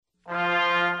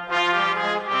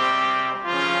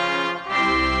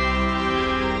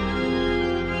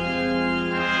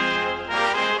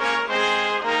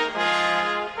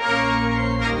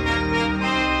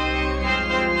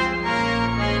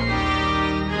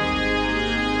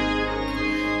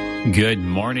Good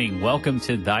morning. Welcome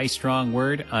to Thy Strong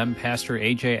Word. I'm Pastor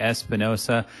AJ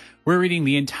Espinosa. We're reading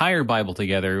the entire Bible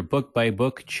together, book by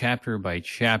book, chapter by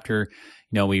chapter.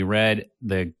 We read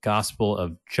the Gospel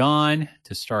of John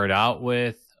to start out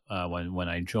with when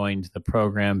I joined the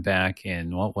program back in,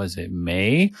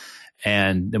 May?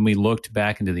 And then we looked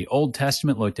back into the Old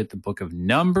Testament, looked at the book of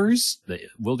Numbers, the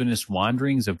wilderness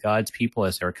wanderings of God's people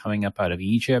as they're coming up out of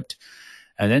Egypt.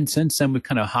 And then since then, we've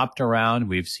kind of hopped around.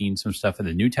 We've seen some stuff in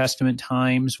the New Testament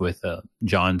times with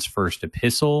John's first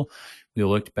epistle. We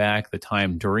looked back the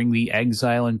time during the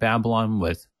exile in Babylon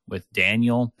with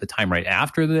Daniel, the time right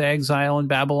after the exile in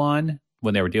Babylon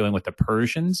when they were dealing with the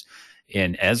Persians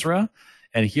in Ezra.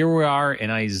 And here we are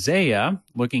in Isaiah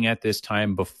looking at this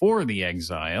time before the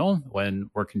exile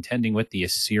when we're contending with the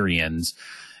Assyrians.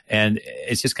 And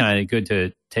it's just kind of good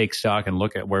to take stock and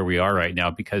look at where we are right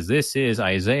now, because this is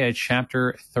Isaiah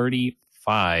chapter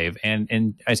 35. And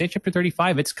in Isaiah chapter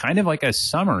 35, it's kind of like a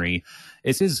summary.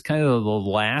 This is kind of the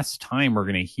last time we're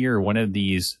going to hear one of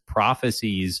these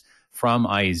prophecies from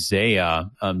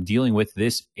Isaiah dealing with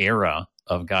this era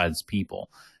of God's people.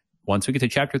 Once we get to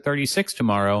chapter 36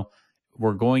 tomorrow,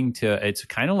 we're going to, it's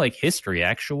kind of like history.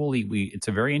 Actually, it's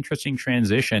a very interesting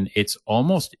transition. It's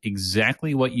almost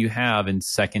exactly what you have in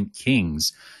 2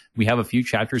 Kings. We have a few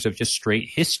chapters of just straight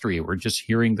history. We're just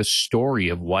hearing the story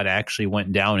of what actually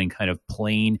went down in kind of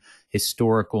plain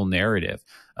historical narrative.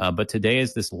 But today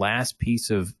is this last piece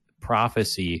of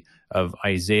prophecy of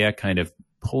Isaiah kind of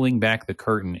pulling back the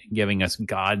curtain, giving us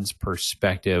God's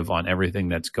perspective on everything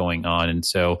that's going on. And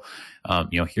so,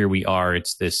 here we are.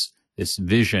 It's this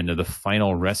vision of the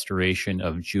final restoration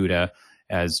of Judah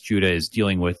as Judah is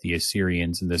dealing with the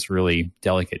Assyrians in this really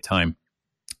delicate time.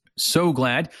 So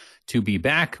glad to be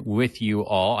back with you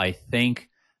all. I thank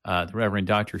the Reverend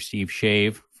Dr. Steve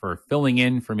Shave for filling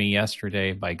in for me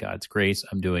yesterday. By God's grace,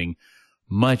 I'm doing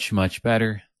much, much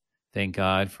better. Thank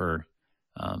God for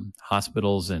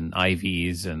hospitals and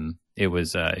IVs. And it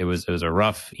was a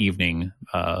rough evening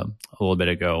a little bit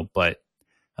ago, but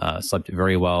slept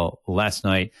very well last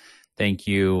night. Thank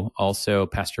you also,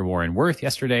 Pastor Warren Worth,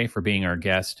 yesterday for being our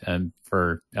guest, and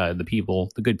for the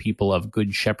good people of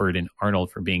Good Shepherd and Arnold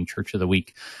for being Church of the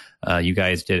Week. You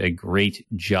guys did a great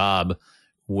job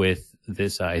with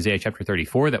this Isaiah chapter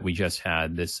 34 that we just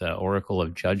had, this oracle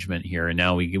of judgment here. And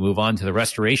now we can move on to the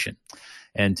restoration.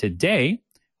 And today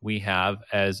we have,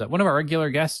 as one of our regular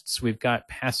guests, we've got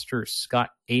Pastor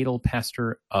Scott Adel,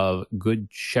 pastor of Good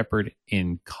Shepherd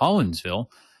in Collinsville.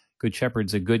 Good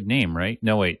Shepherd's a good name, right?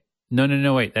 No, wait.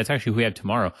 No, wait. That's actually who we have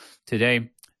tomorrow. Today,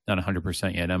 not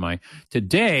 100% yet, am I?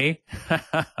 Today,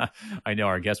 I know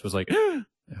our guest was like,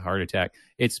 heart attack.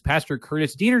 It's Pastor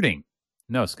Curtis Dieterding.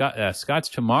 No, Scott's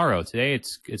tomorrow. Today,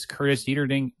 it's Curtis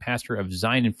Dieterding, pastor of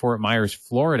Zion in Fort Myers,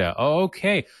 Florida. Oh,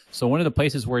 okay. So one of the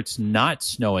places where it's not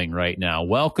snowing right now.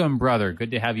 Welcome, brother.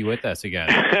 Good to have you with us again.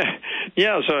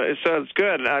 Yeah, so it's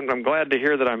good. I'm glad to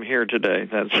hear that I'm here today.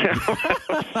 That's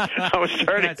I was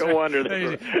starting to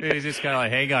wonder. He's just kind of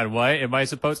like, hang on, what am I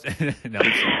supposed to? No,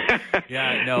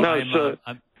 yeah, no.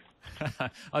 I'm I was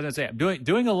gonna say I'm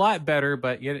doing a lot better,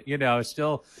 but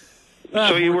still.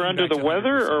 So you were under the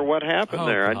weather, or what happened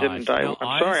there? Gosh. I'm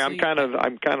sorry. I'm kind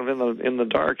of in the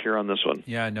dark here on this one.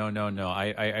 Yeah, no. I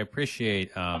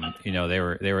appreciate. They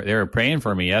were praying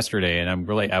for me yesterday, and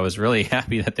I was really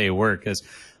happy that they were, because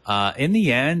in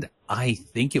the end, I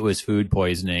think it was food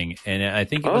poisoning, and I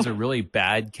think it was a really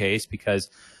bad case because,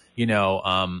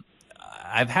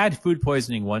 I've had food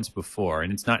poisoning once before,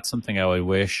 and it's not something I would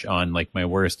wish on like my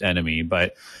worst enemy,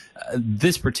 but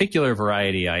this particular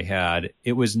variety I had,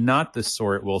 it was not the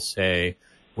sort, we'll say,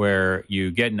 where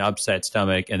you get an upset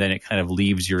stomach and then it kind of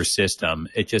leaves your system.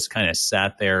 It just kind of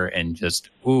sat there and just,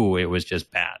 it was just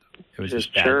bad. It was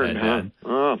just bad.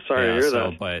 Oh, sorry to hear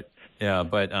that.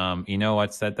 But you know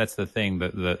what's that's the thing.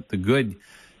 The good,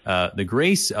 the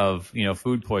grace of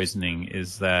food poisoning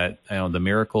is that the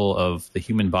miracle of the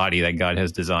human body that God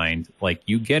has designed. Like,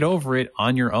 you get over it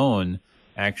on your own,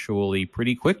 actually,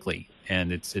 pretty quickly,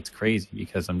 and it's crazy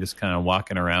because I'm just kind of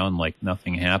walking around like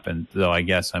nothing happened. Though I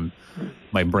guess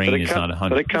my brain is not 100%.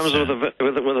 But it comes with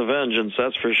a vengeance,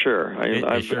 that's for sure.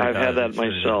 I've had that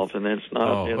myself, and it's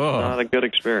not a good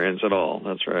experience at all.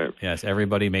 That's right. Yes,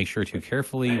 everybody, make sure to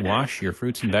carefully wash your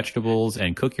fruits and vegetables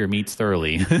and cook your meats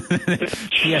thoroughly.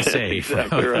 PSA,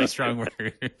 exactly right. Strong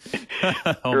word.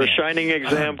 You're a shining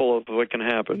example of what can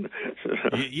happen.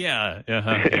 Yeah.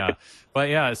 But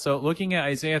yeah, so looking at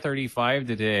Isaiah 35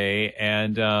 today,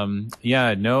 and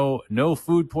no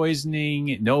food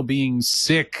poisoning, no being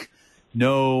sick,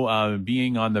 no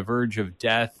being on the verge of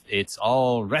death. It's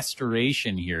all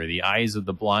restoration here. The eyes of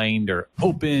the blind are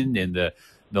opened, and the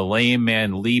the lame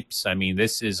man leaps. I mean,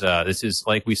 this is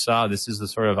like we saw. This is the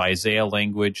sort of Isaiah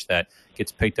language that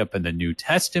gets picked up in the New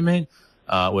Testament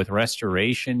with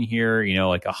restoration here.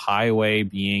 Like a highway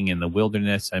being in the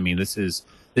wilderness. I mean,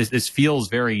 this feels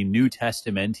very New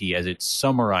Testament-y as it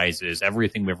summarizes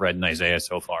everything we've read in Isaiah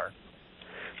so far.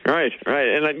 Right.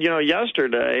 And,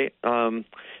 yesterday,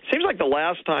 seems like the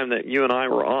last time that you and I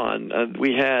were on,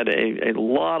 we had a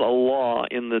lot of law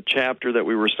in the chapter that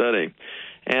we were studying.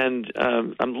 And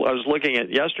I was looking at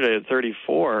yesterday at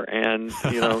 34, and,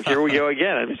 here we go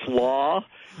again. It's law,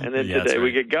 and then today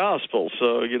we get gospel.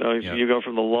 So, you go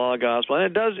from the law, gospel.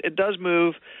 And it does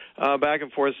move back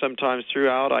and forth sometimes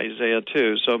throughout Isaiah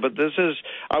too. So, but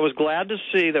I was glad to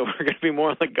see that we're going to be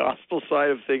more on the gospel side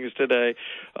of things today.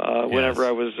 Whenever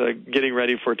I was getting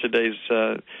ready for today's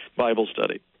Bible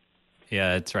study.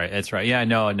 Yeah, that's right. Yeah,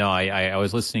 no. I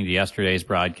was listening to yesterday's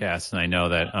broadcast, and I know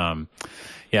that.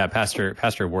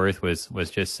 Pastor Worth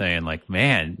was just saying, like,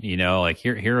 man, like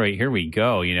here we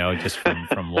go, just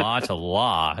from law to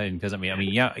law, and because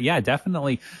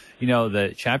definitely.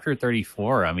 The chapter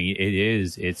 34, I mean,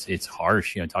 it's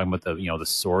harsh, talking about the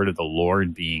sword of the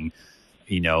Lord being,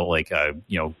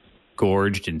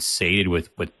 gorged and sated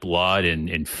with blood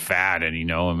and fat. And,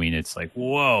 it's like,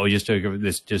 whoa,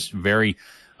 this just very,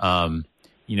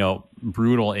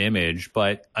 brutal image.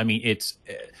 But I mean,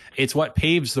 it's what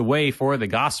paves the way for the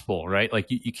gospel, right? Like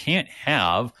you can't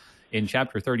have in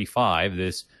chapter 35,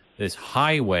 this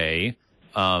highway,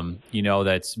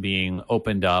 that's being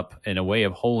opened up in a way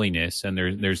of holiness, and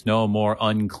there's no more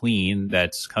unclean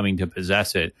that's coming to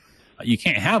possess it. You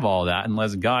can't have all that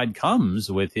unless God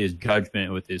comes with his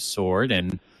judgment, with his sword,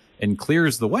 and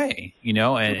clears the way,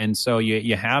 and so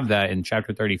you have that in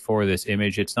chapter 34, this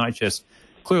image. It's not just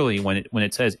clearly when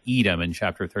it says Edom in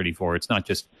chapter 34, it's not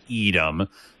just Edom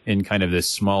in kind of this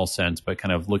small sense, but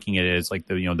kind of looking at it as like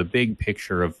the big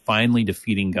picture of finally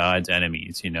defeating God's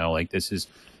enemies, like this is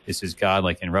God,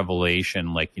 like in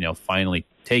Revelation, like, finally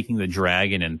taking the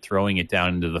dragon and throwing it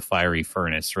down into the fiery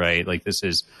furnace, right? Like this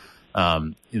is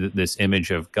this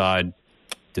image of God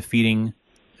defeating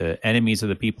the enemies of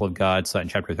the people of God. So in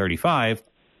chapter 35,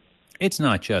 it's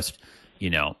not just,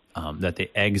 that the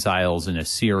exiles in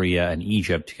Assyria and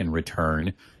Egypt can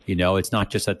return. It's not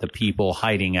just that the people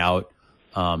hiding out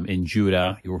in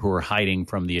Judah who are hiding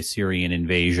from the Assyrian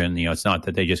invasion. It's not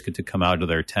that they just get to come out of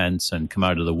their tents and come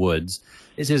out of the woods.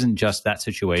 This isn't just that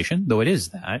situation, though it is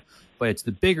that, but it's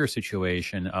the bigger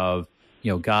situation of,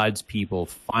 God's people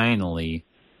finally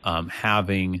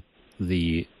having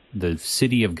the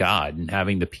city of God and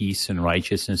having the peace and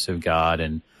righteousness of God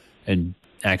and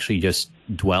actually just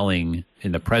dwelling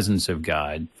in the presence of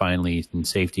God, finally in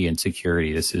safety and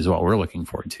security. This is what we're looking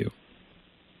forward to.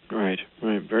 Right.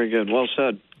 Very good. Well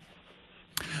said.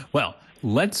 Well,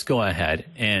 let's go ahead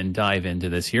and dive into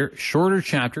this here. Shorter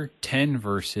chapter, 10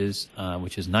 verses,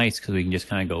 which is nice because we can just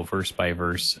kind of go verse by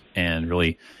verse and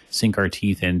really sink our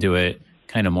teeth into it.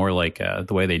 Kind of more like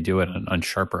the way they do it on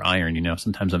Sharper Iron.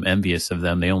 Sometimes I'm envious of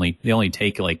them. They only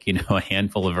take like, a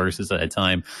handful of verses at a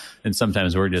time. And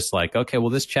sometimes we're just like, okay, well,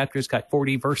 this chapter's got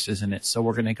 40 verses in it, so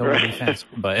we're going to go really fast.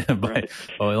 But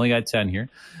we only got 10 here.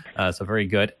 So very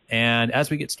good. And as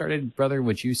we get started, brother,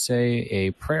 would you say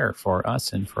a prayer for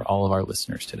us and for all of our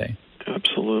listeners today?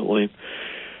 Absolutely.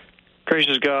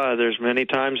 Gracious God, there's many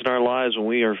times in our lives when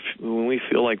we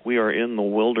feel like we are in the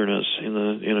wilderness, in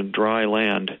a dry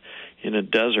land, in a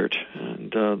desert,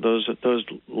 and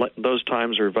those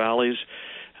times are valleys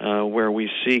where we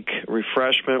seek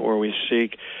refreshment, where we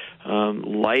seek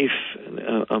life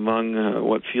among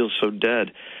what feels so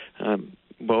dead.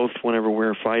 Both whenever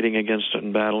we're fighting against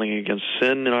and battling against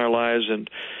sin in our lives,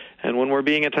 and when we're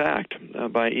being attacked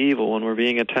by evil, when we're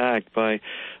being attacked by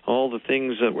all the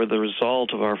things that were the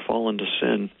result of our fall into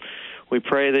sin. We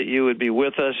pray that you would be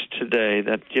with us today,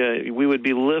 that we would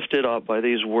be lifted up by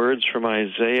these words from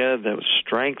Isaiah that would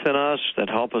strengthen us, that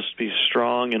help us be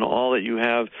strong in all that you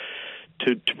have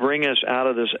to bring us out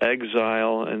of this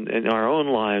exile and in our own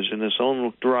lives, in this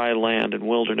own dry land and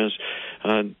wilderness,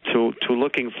 to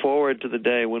looking forward to the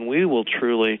day when we will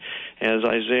truly, as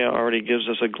Isaiah already gives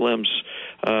us a glimpse,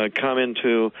 come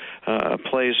into a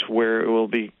place where it will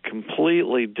be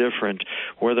completely different,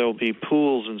 where there will be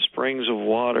pools and springs of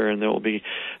water, and there will be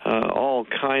all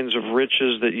kinds of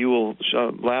riches that you will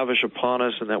lavish upon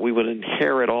us, and that we would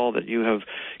inherit all that you have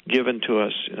given to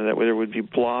us, that there would be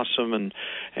blossom,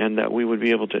 and that we would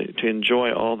be able to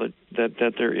enjoy all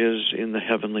that there is in the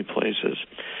heavenly places.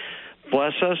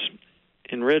 Bless us,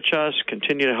 enrich us,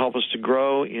 continue to help us to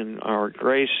grow in our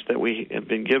grace that we have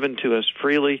been given to us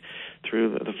freely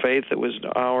through the faith that was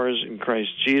ours in Christ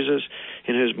Jesus.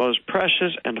 In his most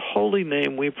precious and holy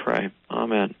name we pray. Amen.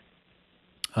 Amen.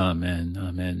 Amen.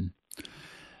 Amen.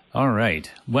 All right.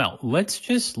 Well, let's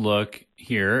just look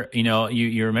here.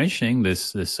 You're mentioning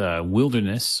this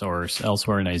wilderness, or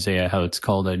elsewhere in Isaiah, how it's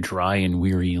called a dry and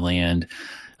weary land.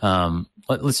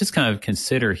 Let's just kind of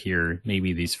consider here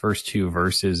maybe these first two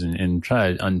verses and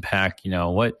try to unpack,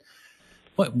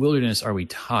 what wilderness are we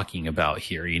talking about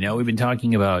here? We've been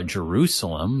talking about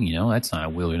Jerusalem. That's not a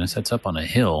wilderness. That's up on a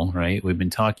hill, right? We've been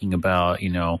talking about,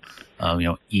 Edom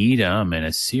and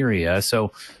Assyria.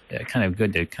 So kind of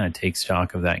good to kind of take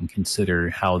stock of that and consider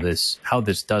how this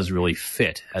does really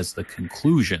fit as the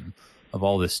conclusion of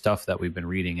all this stuff that we've been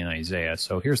reading in Isaiah.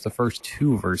 So here's the first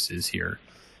two verses here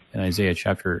in Isaiah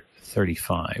chapter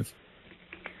 35.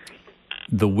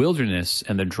 The wilderness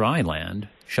and the dry land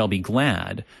shall be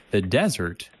glad. The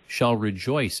desert shall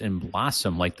rejoice and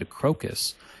blossom like the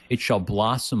crocus. It shall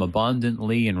blossom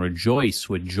abundantly and rejoice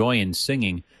with joy and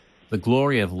singing. The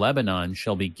glory of Lebanon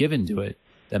shall be given to it,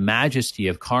 the majesty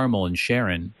of Carmel and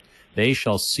Sharon. They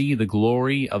shall see the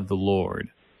glory of the Lord,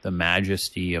 the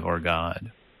majesty of our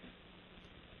God.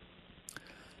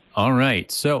 All right.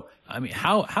 So,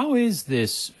 how is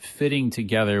this fitting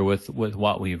together with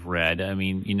what we've read?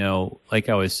 Like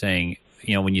I was saying,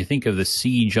 when you think of the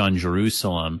siege on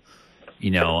Jerusalem,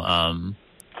 that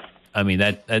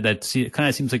kind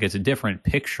of seems like it's a different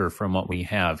picture from what we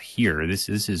have here. This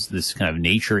is this kind of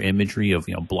nature imagery of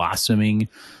blossoming,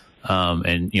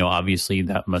 and obviously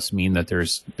that must mean that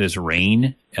there's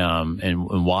rain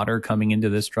and water coming into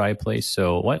this dry place.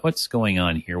 So what's going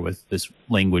on here with this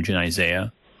language in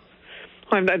Isaiah?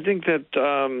 I think that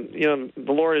the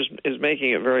Lord is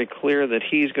making it very clear that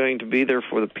He's going to be there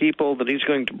for the people, that He's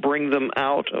going to bring them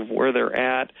out of where they're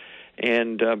at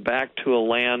and back to a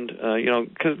land,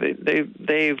 because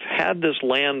they've had this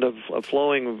land of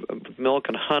flowing of milk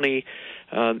and honey.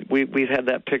 We've had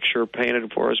that picture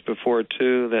painted for us before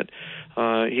too. That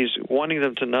He's wanting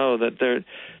them to know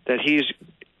that He's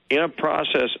in a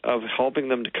process of helping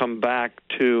them to come back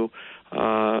to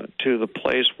the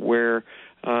place where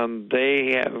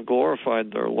they have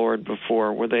glorified their Lord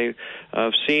before, where they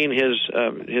have seen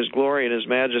His glory and His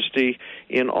majesty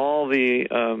in all the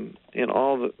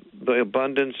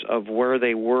abundance of where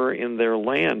they were in their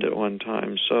land at one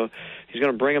time. So He's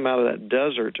going to bring them out of that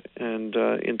desert and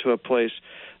into a place,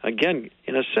 again,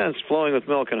 in a sense, flowing with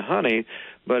milk and honey.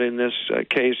 But in this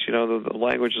case, the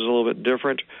language is a little bit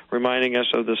different, reminding us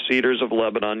of the cedars of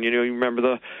Lebanon. You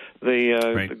remember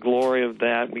Right. the glory of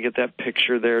that. We get that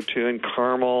picture there too, in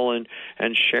Carmel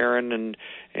and Sharon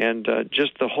and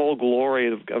just the whole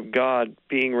glory of God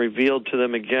being revealed to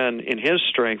them again in His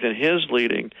strength and His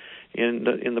leading, in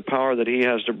the power that He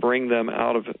has to bring them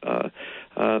out of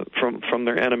from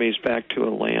their enemies back to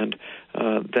a land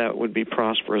that would be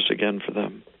prosperous again for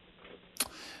them.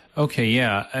 Okay,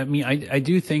 yeah. I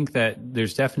do think that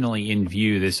there's definitely in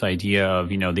view this idea of,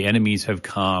 the enemies have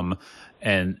come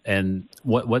and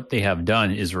what they have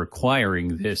done is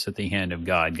requiring this at the hand of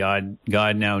God.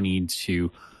 God now needs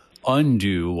to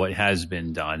undo what has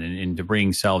been done and to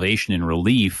bring salvation and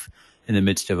relief in the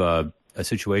midst of a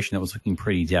situation that was looking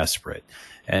pretty desperate.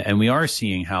 And we are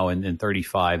seeing how in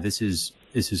 35, this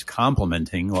is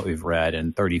complementing what we've read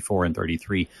in 34 and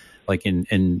 33. Like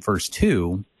in verse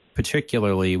 2,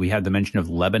 particularly, we had the mention of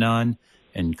Lebanon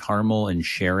and Carmel and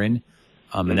Sharon.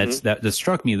 And that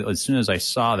struck me as soon as I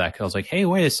saw that, because I was like, hey,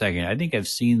 wait a second. I think I've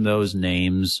seen those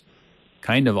names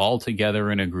kind of all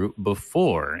together in a group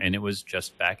before. And it was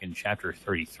just back in chapter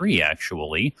 33,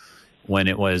 actually, when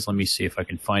it was, let me see if I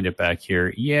can find it back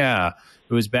here. Yeah,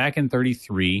 it was back in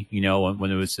 33,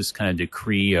 when it was this kind of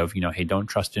decree of, hey, don't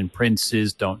trust in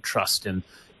princes, don't trust in,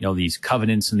 these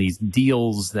covenants and these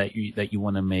deals that you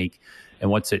want to make. And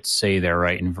what's it say there,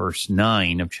 right? In verse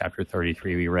 9 of chapter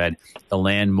 33, we read, the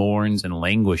land mourns and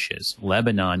languishes.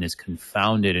 Lebanon is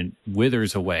confounded and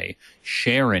withers away.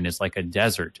 Sharon is like a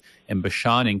desert, and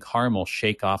Bashan and Carmel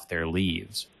shake off their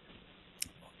leaves.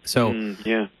 So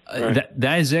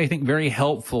that is, I think, very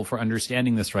helpful for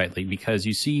understanding this rightly, because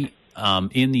you see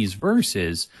in these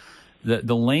verses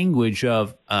the language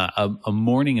of a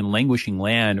mourning and languishing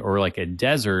land, or like a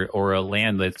desert, or a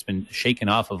land that's been shaken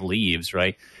off of leaves,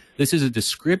 right? This is a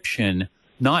description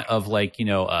not of like,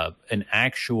 an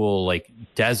actual like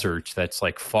desert that's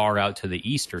like far out to the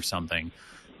east or something,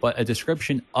 but a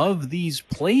description of these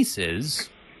places,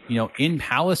 in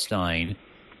Palestine,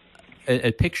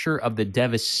 a picture of the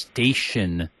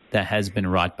devastation that has been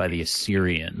wrought by the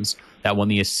Assyrians, that when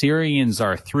the Assyrians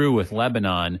are through with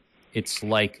Lebanon, it's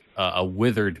like a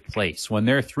withered place. When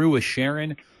they're through with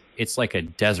Sharon, it's like a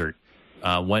desert.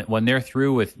 When they're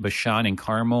through with Bashan and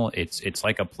Carmel, it's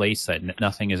like a place that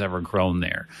nothing has ever grown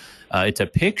there. It's a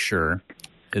picture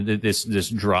this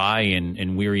dry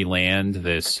and weary land,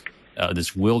 this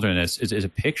wilderness is a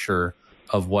picture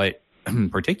of what,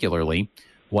 particularly,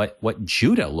 what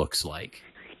Judah looks like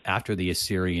after the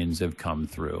Assyrians have come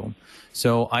through.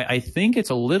 So I think it's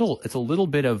a little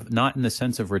bit of, not in the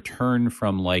sense of return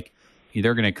from, like,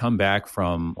 they're going to come back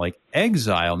from like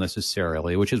exile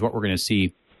necessarily, which is what we're going to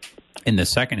see in the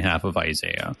second half of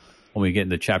Isaiah when we get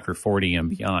into chapter 40 and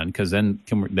beyond, because then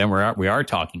we are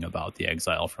talking about the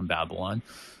exile from Babylon.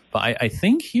 But I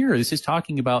think here this is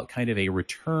talking about kind of a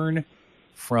return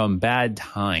from bad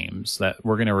times, that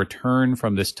we're going to return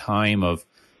from this time of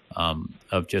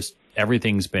just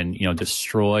everything's been,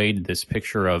 destroyed. This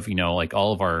picture of, like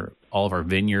all of our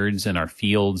vineyards and our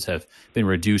fields have been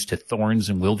reduced to thorns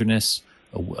and wilderness,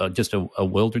 just a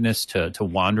wilderness to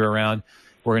wander around.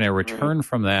 We're going to return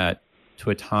from that to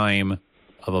a time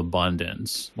of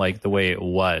abundance, like the way it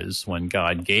was when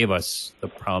God gave us the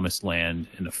promised land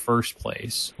in the first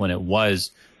place, when it was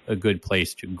a good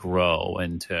place to grow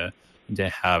and to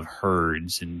have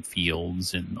herds and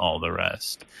fields and all the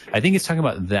rest. I think it's talking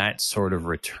about that sort of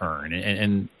return.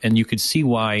 And you could see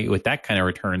why with that kind of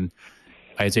return,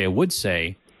 Isaiah would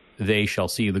say, they shall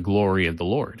see the glory of the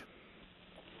Lord.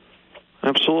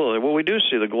 Absolutely. Well, we do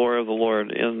see the glory of the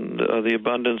Lord in the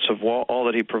abundance of all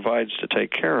that he provides to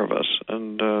take care of us.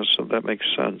 And so that makes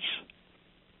sense.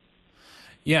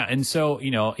 Yeah. And so,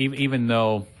 even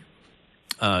though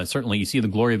certainly you see the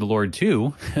glory of the Lord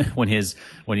too, when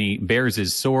he bears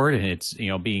his sword and it's,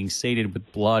 being sated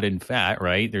with blood and fat,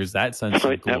 right? There's that sense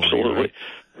of glory. Absolutely. Right?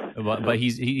 But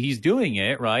he's doing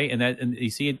it, right, and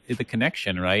you see the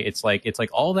connection, right? It's like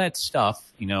all that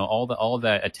stuff, all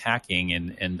that attacking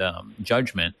and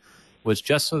judgment was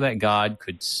just so that God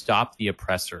could stop the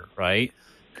oppressor, right?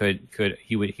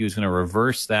 He was going to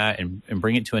reverse that and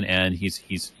bring it to an end.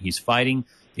 He's fighting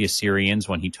the Assyrians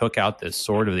when he took out the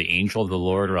sword of the angel of the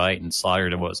Lord, right, and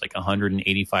slaughtered, what was like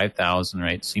 185,000,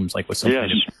 right? It seems like with some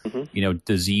kind of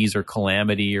disease or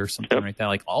calamity or something like that.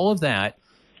 Like all of that.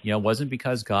 Wasn't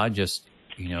because God just,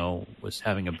 was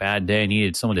having a bad day and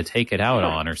needed someone to take it out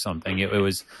on or something. It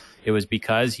was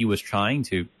because he was trying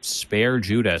to spare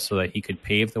Judah so that he could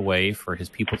pave the way for his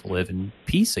people to live in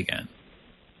peace again.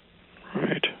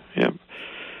 Right. Yeah.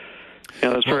 Yeah,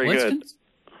 that's very good.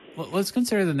 Let's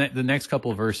consider the next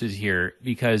couple of verses here,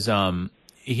 because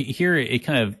here it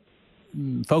kind of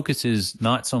focuses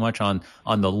not so much on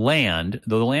the land,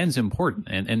 though the land's important,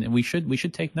 and we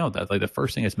should take note that like the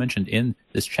first thing that's mentioned in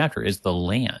this chapter is the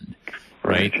land,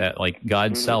 right? That like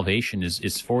God's salvation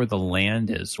is for the land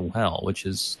as well, which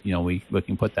is, we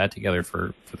can put that together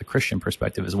for the Christian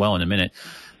perspective as well in a minute.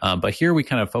 But here we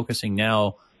kind of focusing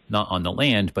now not on the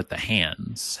land but the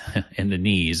hands and the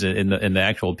knees and the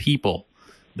actual people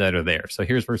that are there. So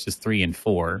here's verses 3 and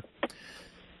 4.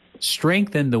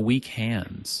 Strengthen the weak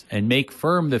hands and make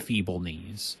firm the feeble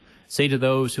knees. Say to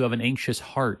those who have an anxious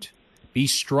heart, be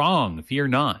strong, fear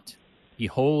not.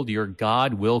 Behold, your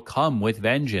God will come with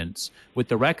vengeance. With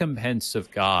the recompense of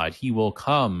God, he will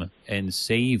come and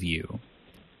save you.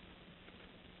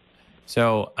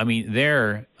 So,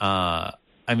 it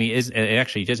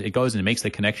goes and makes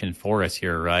the connection for us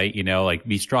here, right? Like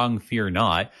be strong, fear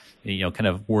not, kind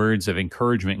of words of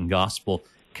encouragement and gospel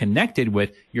connected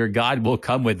with your God will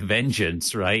come with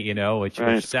vengeance, right? Which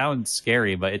sounds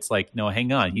scary, but it's like, no,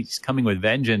 hang on. He's coming with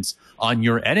vengeance on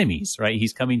your enemies, right?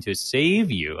 He's coming to save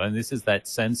you. And this is that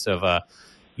sense of,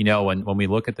 when we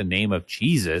look at the name of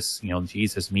Jesus,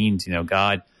 Jesus means,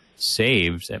 God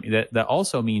saves. I mean, that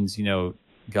also means,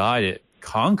 God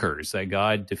conquers, that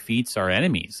God defeats our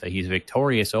enemies, that he's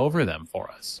victorious over them for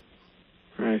us.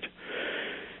 Right.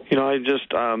 I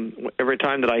just every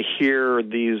time that I hear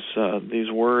these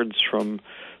words from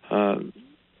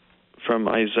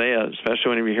Isaiah, especially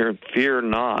when you hear "fear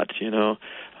not,"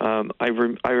 I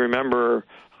remember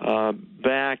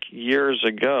back years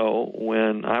ago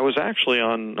when I was actually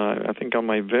on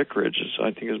my vicarage.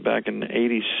 I think it was back in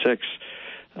 '86.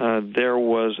 There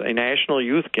was a national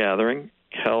youth gathering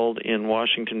held in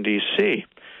Washington, D.C.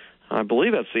 I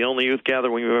believe that's the only youth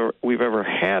gathering we've ever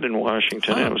had in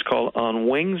Washington, and it was called On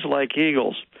Wings Like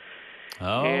Eagles.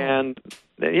 Oh. And,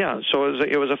 so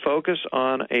it was a focus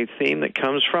on a theme that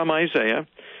comes from Isaiah,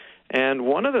 and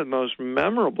one of the most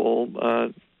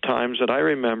memorable times that I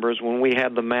remember is when we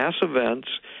had the mass events,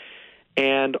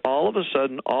 and all of a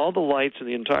sudden, all the lights in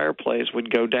the entire place would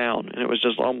go down, and it was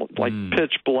just almost like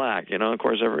pitch black. Of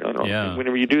course,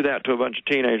 whenever you do that to a bunch of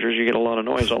teenagers, you get a lot of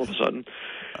noise all of a sudden.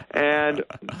 And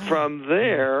from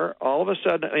there, all of a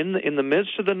sudden, in the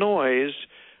midst of the noise,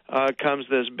 comes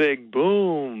this big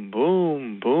boom,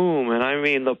 boom, boom, and I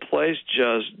mean the place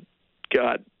just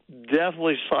got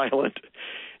deathly silent.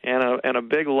 And and a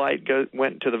big light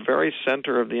went to the very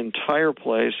center of the entire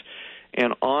place,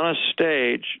 and on a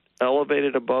stage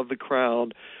elevated above the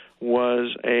crowd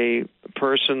was a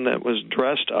person that was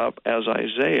dressed up as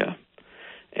Isaiah.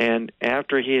 And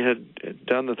after he had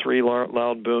done the three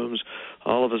loud booms,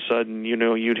 all of a sudden,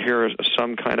 you'd hear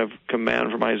some kind of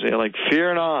command from Isaiah, like,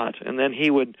 "Fear not." And then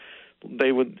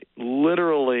they would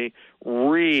literally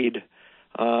read,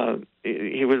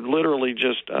 he would literally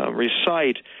just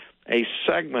recite a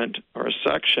segment or a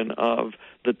section of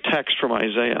the text from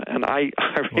Isaiah. And I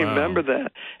remember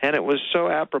that. And it was so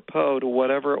apropos to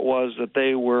whatever it was that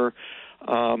they were,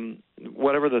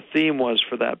 whatever the theme was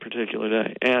for that particular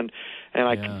day. And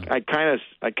I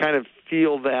kind of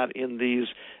feel that in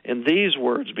these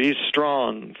words: "Be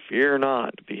strong, fear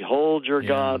not. Behold, your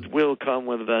God will come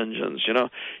with vengeance."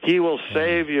 He will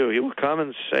save you. He will come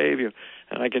and save you.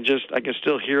 And I can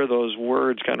still hear those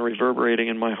words kind of reverberating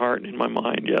in my heart and in my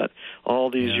mind yet, all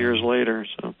these years later.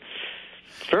 So,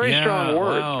 very strong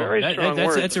words. Wow. Very strong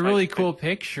words. That's a really cool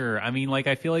picture. I mean, like,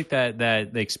 I feel like that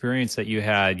the experience that you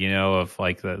had, of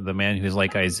like the man who's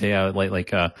like Isaiah,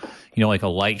 like a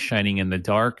light shining in the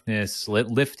darkness,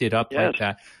 lifted up like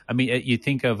that. I mean, you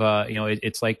think of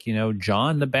it's like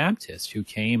John the Baptist, who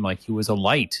came, like, he was a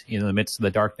light in the midst of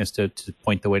the darkness to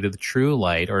point the way to the true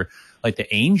light, or like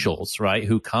the angels, right,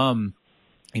 who come,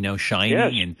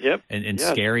 shining and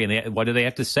scary. And what do they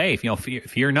have to say?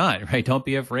 Fear not, right? Don't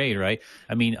be afraid, right?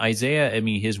 I mean, Isaiah,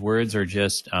 his words are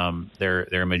just,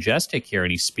 they're majestic here.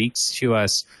 And he speaks to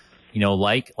us,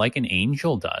 like an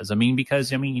angel does. I mean,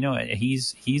 because,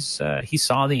 he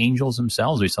saw the angels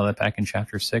themselves. We saw that back in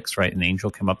chapter 6, right? An angel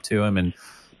came up to him and,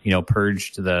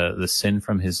 purged the sin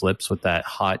from his lips with that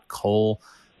hot coal.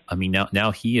 I mean,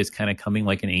 now he is kind of coming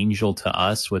like an angel to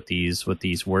us with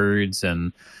these words.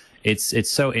 And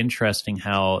it's so interesting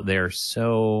how they're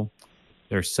so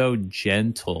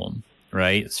gentle,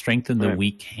 right? Strengthen the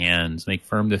weak hands, make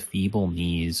firm the feeble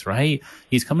knees, right?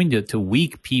 He's coming to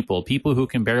weak people who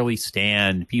can barely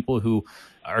stand, people who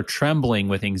are trembling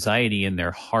with anxiety in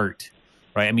their heart,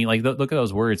 right? I mean, like, look at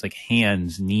those words, like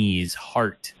hands, knees,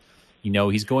 heart.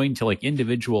 He's going to like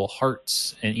individual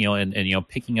hearts, and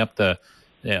picking up the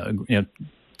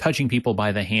touching people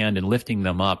by the hand and lifting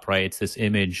them up, right? It's this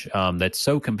image that's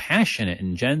so compassionate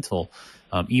and gentle,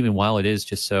 even while it is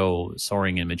just so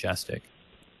soaring and majestic.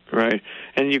 Right.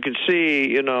 And you can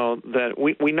see, that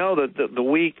we know that the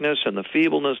weakness and the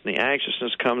feebleness and the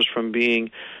anxiousness comes from being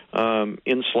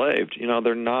enslaved.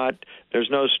 There's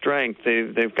no strength.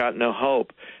 They've got no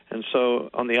hope. And so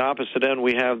on the opposite end,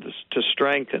 we have this, to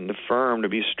strengthen, to firm, to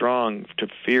be strong, to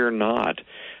fear not.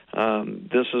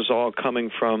 This is all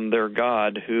coming from their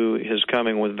God, who is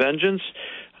coming with vengeance.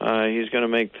 He's going to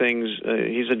make things.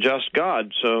 He's a just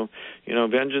God, so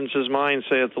vengeance is mine,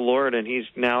 saith the Lord, and he's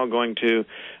now going to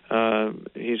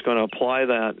apply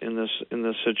that in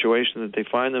this situation that they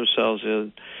find themselves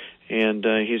in, and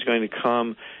he's going to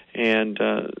come and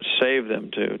save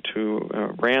them,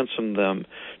 to ransom them,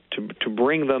 to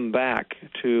bring them back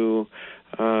to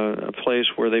a place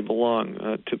where they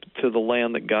belong, to the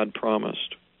land that God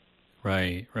promised.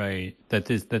 Right. That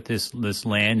this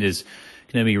land is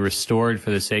going to be restored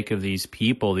for the sake of these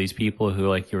people who,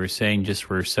 like you were saying, just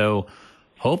were so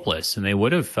hopeless, and they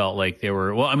would have felt like they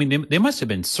were. Well, I mean, they must have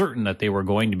been certain that they were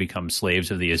going to become slaves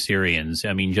of the Assyrians.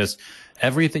 I mean, just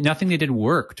everything, nothing they did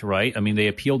worked, right? I mean, they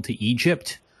appealed to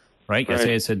Egypt, right?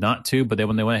 Isaiah said not to, but then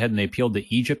when they went ahead and they appealed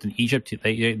to Egypt, and Egypt,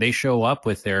 they show up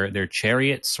with their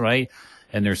chariots, right?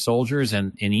 And their soldiers,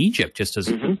 and in Egypt, just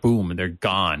as boom, they're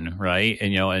gone, right?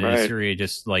 And Assyria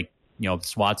just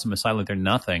swats them aside like they're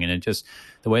nothing. And it just,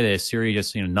 the way that Assyria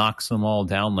just knocks them all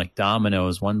down like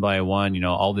dominoes, one by one.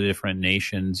 All the different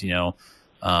nations,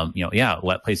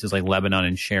 places like Lebanon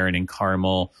and Sharon and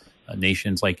Carmel,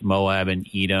 nations like Moab and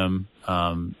Edom,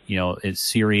 it's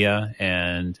Syria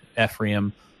and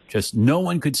Ephraim. Just no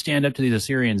one could stand up to these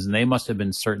Assyrians, and they must have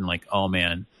been certain, like, oh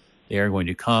man, they are going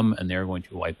to come and they're going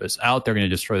to wipe us out. They're going to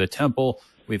destroy the temple.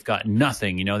 We've got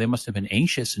nothing. They must have been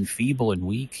anxious and feeble and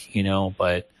weak,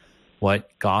 but what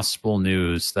gospel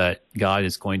news that God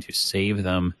is going to save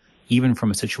them, even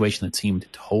from a situation that seemed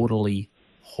totally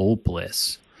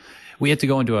hopeless. We have to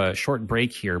go into a short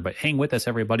break here, but hang with us,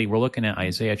 everybody. We're looking at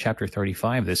Isaiah chapter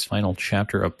 35, this final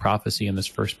chapter of prophecy in this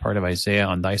first part of Isaiah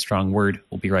on Thy Strong Word.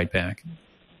 We'll be right back.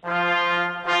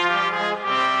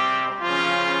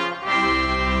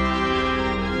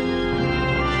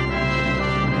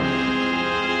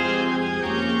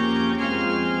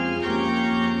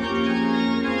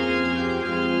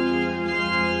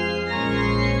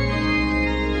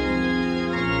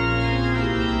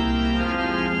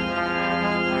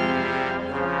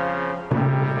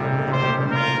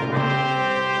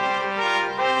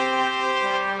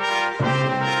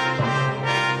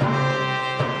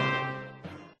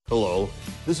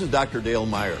 This is Dr. Dale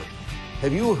Meyer.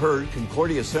 Have you heard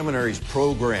Concordia Seminary's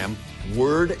program,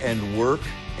 Word and Work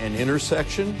and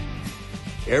Intersection?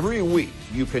 Every week,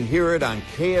 you can hear it on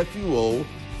KFUO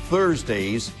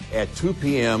Thursdays at 2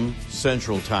 p.m.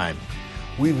 Central Time.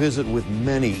 We visit with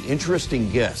many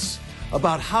interesting guests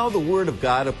about how the Word of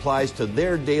God applies to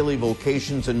their daily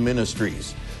vocations and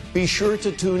ministries. Be sure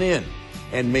to tune in,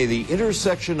 and may the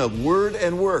intersection of Word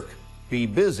and Work be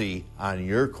busy on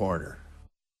your corner.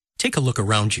 Take a look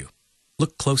around you.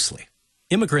 Look closely.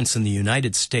 Immigrants in the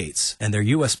United States and their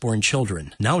U.S.-born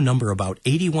children now number about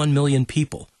 81 million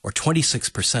people, or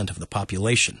 26% of the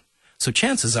population. So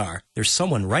chances are there's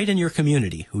someone right in your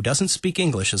community who doesn't speak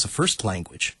English as a first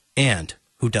language and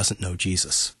who doesn't know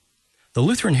Jesus. The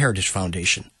Lutheran Heritage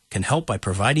Foundation can help by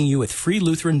providing you with free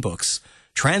Lutheran books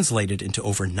translated into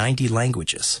over 90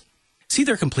 languages. See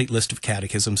their complete list of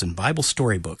catechisms and Bible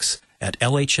storybooks at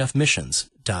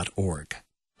lhfmissions.org.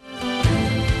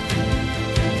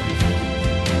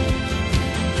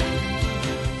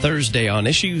 Thursday on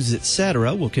Issues,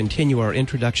 Etc., we'll continue our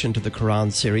Introduction to the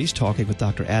Quran series, talking with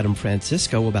Dr. Adam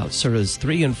Francisco about Surahs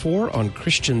 3 and 4 on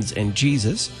Christians and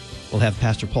Jesus. We'll have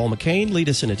Pastor Paul McCain lead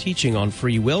us in a teaching on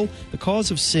free will, the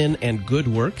cause of sin, and good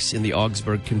works in the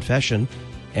Augsburg Confession.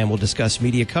 And we'll discuss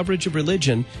media coverage of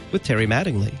religion with Terry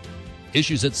Mattingly.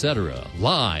 Issues, Etc.,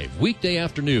 live weekday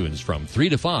afternoons from 3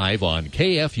 to 5 on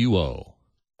KFUO.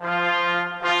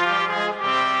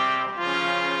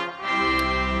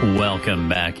 Welcome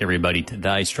back, everybody, to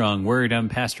Thy Strong Word. I'm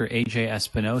Pastor A.J.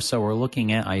 Espinosa. We're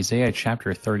looking at Isaiah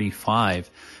chapter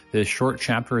 35, this short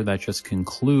chapter that just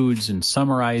concludes and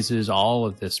summarizes all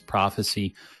of this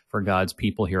prophecy for God's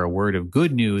people here, a word of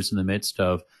good news in the midst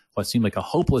of what seemed like a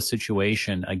hopeless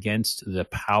situation against the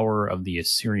power of the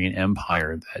Assyrian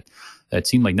Empire that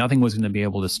seemed like nothing was going to be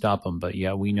able to stop them. But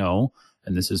yeah, we know,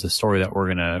 and this is a story that we're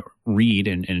going to read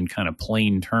in kind of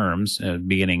plain terms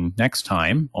beginning next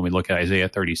time when we look at Isaiah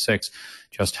 36,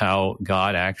 just how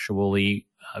God actually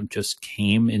just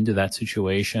came into that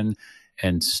situation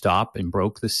and stopped and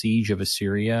broke the siege of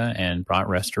Assyria and brought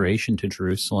restoration to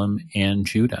Jerusalem and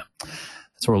Judah.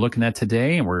 That's what we're looking at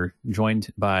today, and we're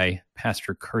joined by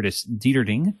Pastor Curtis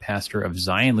Dieterding, pastor of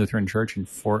Zion Lutheran Church in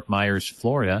Fort Myers,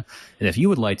 Florida. And if you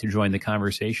would like to join the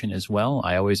conversation as well,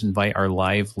 I always invite our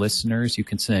live listeners. You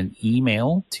can send an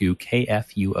email to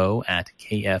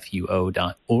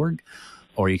kfuo@kfuo.org,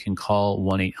 or you can call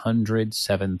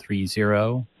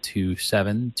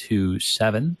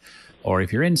 1-800-730-2727. Or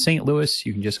if you're in St. Louis,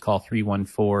 you can just call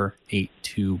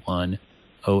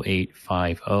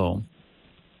 314-821-0850.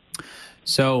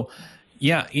 So,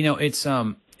 yeah, it's,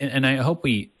 and I hope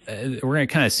we're going to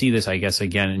kind of see this, I guess,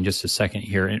 again in just a second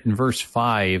here. In verse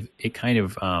 5, it kind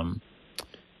of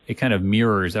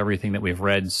mirrors everything that we've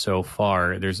read so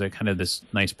far. There's a kind of this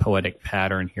nice poetic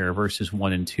pattern here. Verses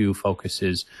 1 and 2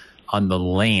 focuses on the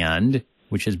land,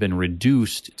 which has been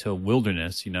reduced to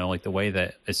wilderness, like the way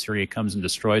that Assyria comes and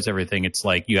destroys everything. It's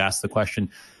like you ask the question,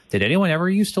 did anyone ever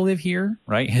used to live here?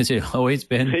 Right? Has it always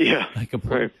been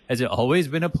Has it always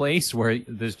been a place where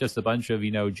there's just a bunch of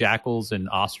jackals and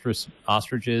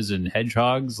ostriches and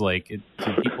hedgehogs?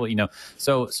 People,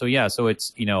 So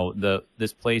it's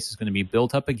this place is going to be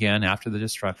built up again after the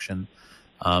destruction.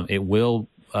 It will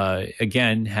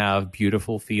again have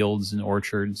beautiful fields and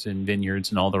orchards and vineyards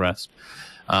and all the rest.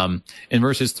 In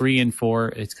verses 3 and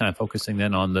 4, it's kind of focusing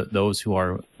then on those who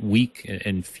are weak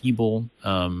and feeble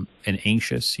and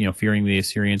anxious, fearing the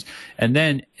Assyrians. And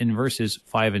then in verses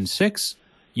 5 and 6,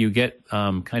 you get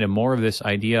kind of more of this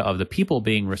idea of the people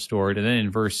being restored. And then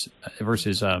in verses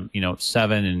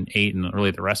 7 and 8 and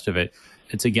really the rest of it,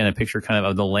 it's again a picture kind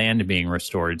of the land being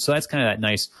restored. So that's kind of that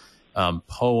nice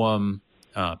poem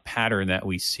pattern that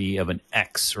we see of an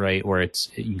X, right? Where you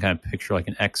can kind of picture like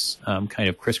an X kind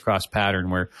of crisscross pattern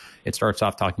where it starts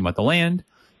off talking about the land,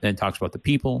 then it talks about the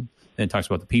people, then it talks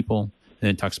about the people,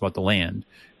 then it talks about the land,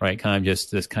 right? Kind of just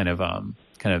this kind of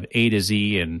A to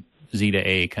Z and Z to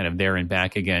A kind of there and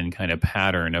back again kind of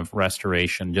pattern of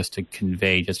restoration, just to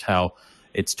convey just how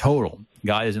it's total.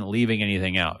 God isn't leaving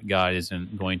anything out. God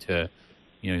isn't going to,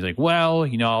 he's like, well,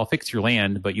 I'll fix your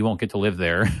land, but you won't get to live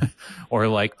there. Or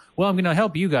like, well, I'm going to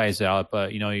help you guys out,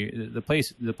 but the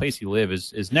place you live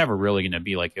is never really going to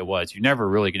be like it was. You're never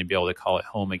really going to be able to call it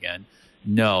home again.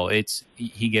 No,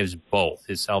 he gives both.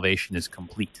 His salvation is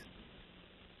complete.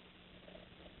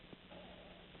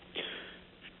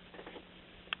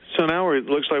 So now it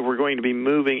looks like we're going to be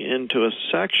moving into a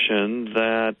section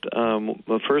that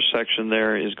the first section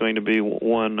there is going to be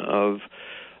one of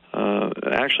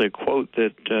actually a quote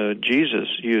that Jesus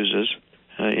uses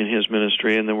in his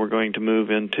ministry, and then we're going to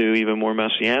move into even more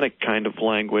messianic kind of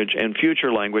language and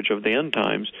future language of the end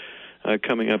times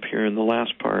coming up here in the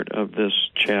last part of this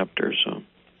chapter. So.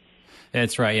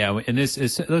 That's right, yeah. And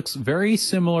it looks very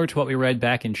similar to what we read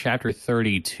back in chapter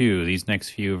 32, these next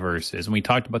few verses. And we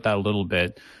talked about that a little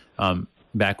bit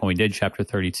back when we did chapter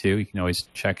 32. You can always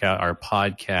check out our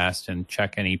podcast and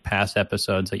check any past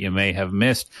episodes that you may have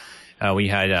missed. We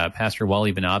had Pastor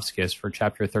Wally Vinovskis for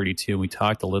chapter 32. We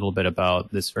talked a little bit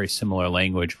about this very similar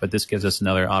language, but this gives us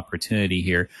another opportunity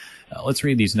here. Let's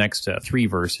read these next 3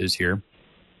 verses here.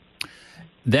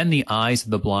 Then the eyes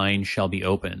of the blind shall be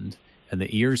opened, and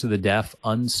the ears of the deaf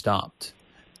unstopped.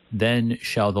 Then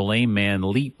shall the lame man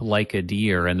leap like a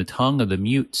deer, and the tongue of the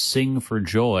mute sing for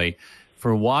joy.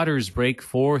 For waters break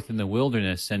forth in the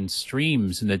wilderness, and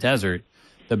streams in the desert.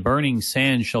 The burning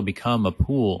sand shall become a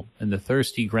pool, and the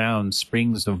thirsty ground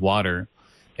springs of water.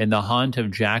 In the haunt of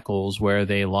jackals where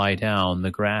they lie down,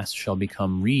 the grass shall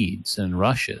become reeds and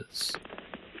rushes.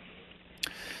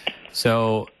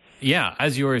 So, yeah,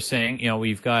 as you were saying,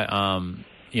 we've got,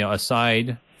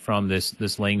 aside from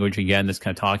this language, again, that's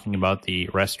kind of talking about the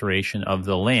restoration of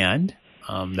the land,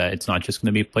 that it's not just going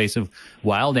to be a place of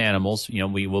wild animals.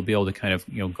 We will be able to kind of,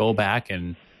 go back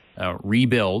and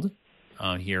rebuild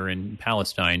here in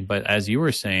Palestine. But as you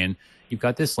were saying, you've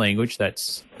got this language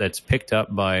that's picked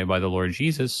up by the Lord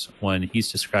Jesus when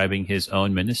he's describing his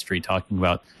own ministry, talking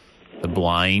about the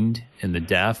blind and the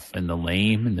deaf and the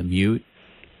lame and the mute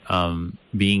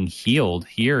being healed.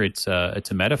 Here it's a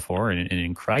metaphor, and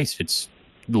in Christ it's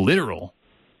literal.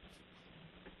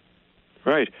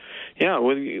 Right. Yeah.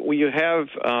 Well, you have,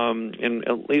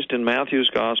 at least in Matthew's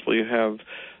gospel, you have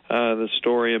the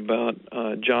story about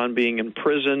John being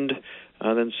imprisoned,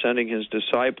 then sending his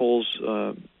disciples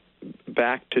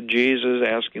back to Jesus,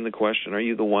 asking the question, "Are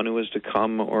you the one who is to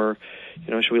come, or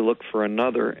should we look for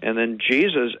another?" And then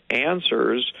Jesus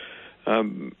answers,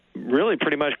 really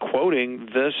pretty much quoting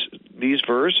these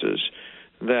verses,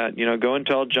 that go and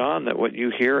tell John that what you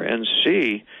hear and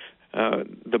see.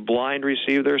 The blind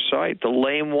receive their sight, the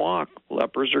lame walk,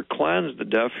 lepers are cleansed, the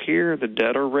deaf hear, the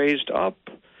dead are raised up,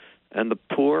 and the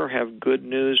poor have good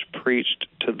news preached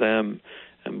to them.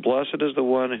 And blessed is the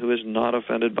one who is not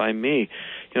offended by me.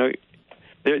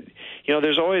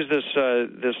 There's always this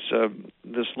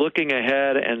looking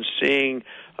ahead and seeing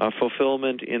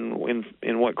fulfillment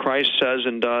in what Christ says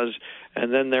and does,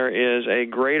 and then there is a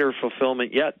greater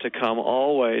fulfillment yet to come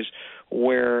always,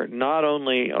 where not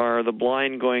only are the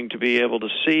blind going to be able to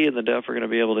see and the deaf are going to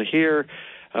be able to hear,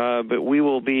 but we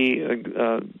will be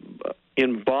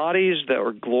in bodies that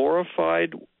are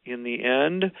glorified in the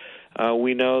end.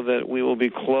 We know that we will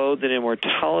be clothed in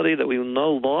immortality, that we will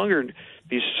no longer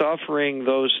be suffering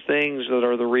those things that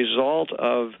are the result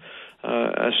of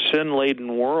a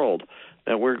sin-laden world,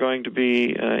 that we're going to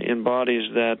be in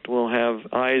bodies that will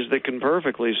have eyes that can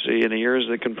perfectly see and ears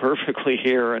that can perfectly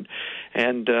hear,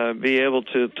 and be able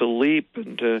to leap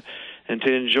and to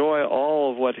enjoy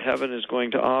all of what heaven is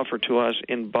going to offer to us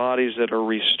in bodies that are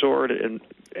restored and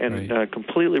right.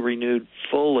 Completely renewed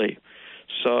fully.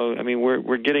 So, I mean,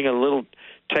 we're getting a little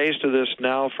taste of this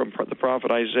now from the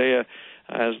prophet Isaiah,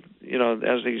 as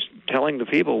he's telling the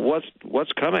people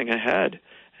what's coming ahead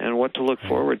and what to look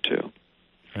forward to.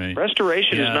 Right.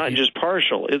 Restoration is not just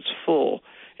partial; it's full.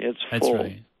 It's full. That's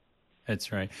right.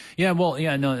 That's right. Yeah. Well.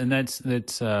 Yeah. No. And that's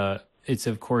it's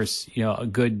of course a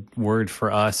good word for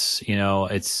us.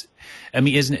 It's. I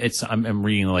mean, isn't it? It's. I'm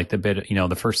reading like the bit.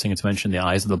 The first thing it's mentioned: the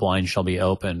eyes of the blind shall be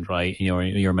opened. Right.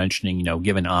 You're mentioning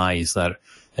given eyes that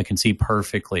can see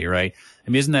perfectly. Right. I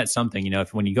mean, isn't that something?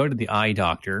 If when you go to the eye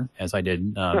doctor, as I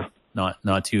did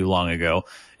not too long ago,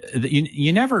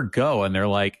 you never go and they're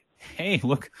like, "Hey,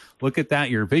 look at that!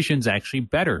 Your vision's actually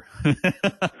better." Wouldn't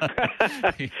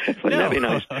that be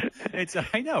nice?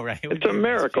 I know, right? It's a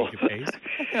miracle.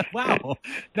 Wow.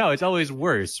 No, it's always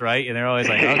worse, right? And they're always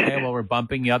like, "Okay, well, we're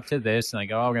bumping you up to this," and I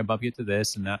go, "Oh, we're gonna bump you to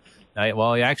this," and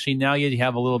well, actually, now you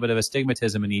have a little bit of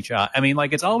astigmatism in each eye. I mean,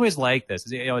 like it's always like this.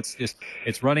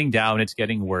 It's running down. It's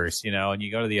getting worse, and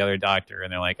you go to the other doctor,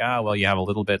 and they're like, well, you have a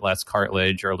little bit less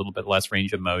cartilage or a little bit less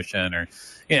range of motion, or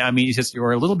I mean, it's just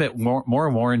you're a little bit more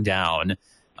worn down.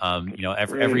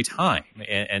 Every time,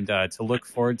 and to look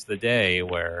forward to the day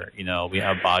where we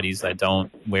have bodies that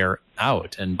don't wear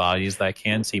out and bodies that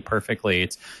can see perfectly.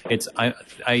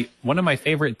 I one of my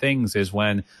favorite things is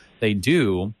when they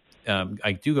do.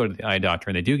 I do go to the eye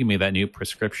doctor and they do give me that new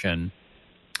prescription.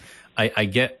 I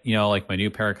get like my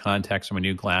new pair of contacts or my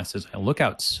new glasses. I look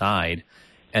outside.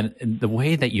 And the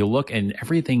way that you look and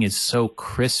everything is so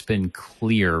crisp and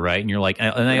clear, right? And you're like,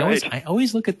 I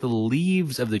always look at the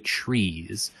leaves of the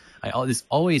trees. This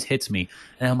always hits me,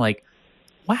 and I'm like,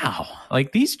 wow,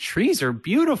 like these trees are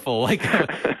beautiful. Like,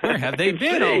 where have they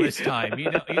been all this time?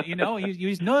 You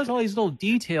notice all these little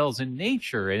details in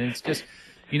nature, and it's just,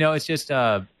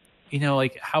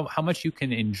 like how much you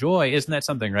can enjoy. Isn't that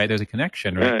something, right? There's a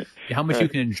connection, right? How much you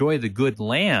can enjoy the good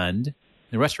land,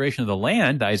 the restoration of the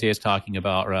land Isaiah is talking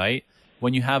about, right?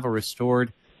 When you have a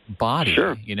restored body,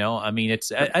 Sure. I mean,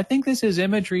 I think this is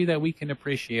imagery that we can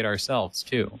appreciate ourselves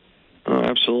too. Oh,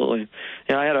 absolutely.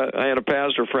 Yeah, I had a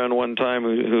pastor friend one time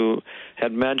who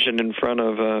had mentioned in front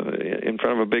of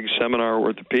a big seminar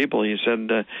worth of people. He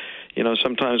said,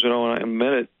 sometimes we don't want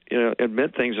to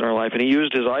admit things in our life, and he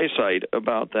used his eyesight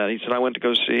about that. He said, I went to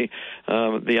go see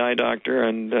the eye doctor,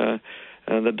 and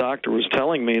the doctor was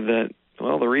telling me that,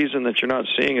 well, the reason that you're not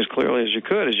seeing as clearly as you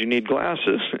could is you need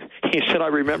glasses. He said, I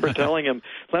remember telling him,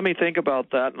 let me think about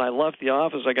that. And I left the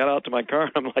office. I got out to my car,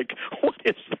 and I'm like, what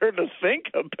is there to think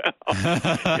about?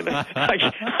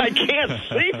 I can't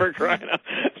see, for crying out.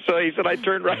 So he said, I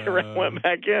turned right around, went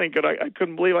back in, and I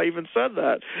couldn't believe I even said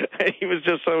that. He was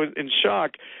just so in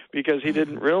shock because he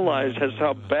didn't realize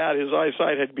how bad his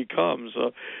eyesight had become.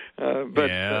 So,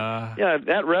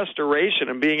 that restoration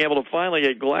and being able to finally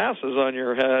get glasses on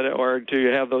your head or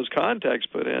to have those contacts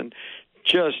put in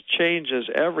just changes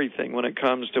everything when it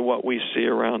comes to what we see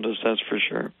around us. That's for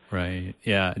sure. Right.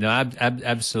 Yeah. No.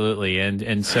 Absolutely.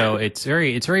 And so it's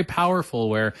very powerful.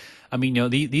 Where I mean,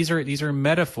 these are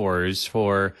metaphors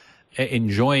for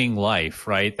enjoying life,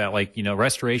 right? That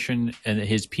restoration, and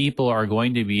his people are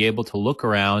going to be able to look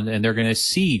around and they're going to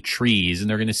see trees and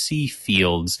they're going to see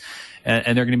fields,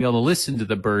 and they're going to be able to listen to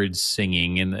the birds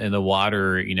singing and the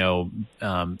water,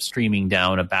 streaming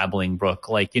down a babbling brook.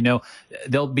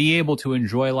 They'll be able to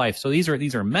enjoy life. So these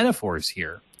are metaphors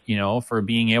here, for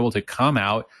being able to come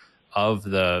out of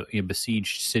the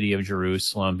besieged city of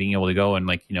Jerusalem, being able to go and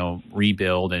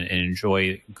rebuild and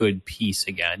enjoy good peace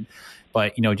again.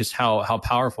 But just how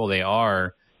powerful they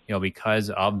are, because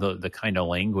of the kind of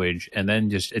language. And then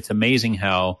it's amazing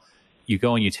how you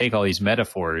go and you take all these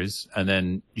metaphors, and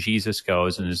then Jesus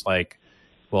goes and is like,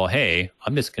 well, hey,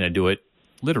 I'm just going to do it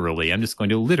literally. I'm just going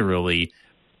to literally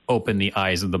open the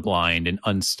eyes of the blind and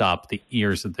unstop the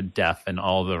ears of the deaf and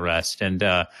all the rest. And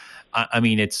I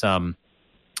mean, it's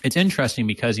interesting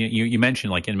because you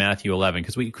mentioned in Matthew 11,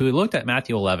 because we looked at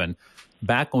Matthew 11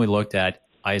 back when we looked at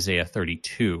Isaiah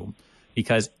 32.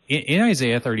 Because in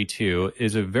Isaiah 32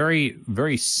 is a very,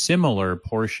 very similar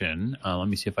portion. Let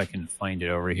me see if I can find it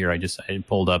over here. I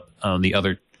pulled up the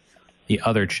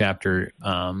other chapter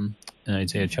in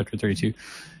Isaiah chapter 32.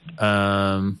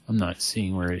 I'm not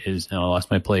seeing where it is now. I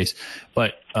lost my place.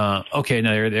 But okay,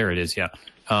 no, there it is. Yeah,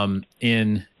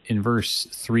 in verse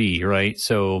 3, right?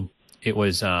 So it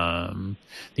was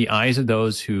the eyes of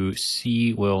those who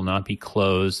see will not be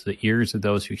closed. The ears of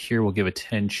those who hear will give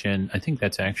attention. I think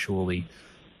that's actually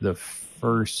the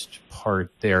first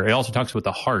part there. It also talks about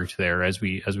the heart there, as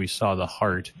we saw the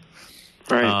heart.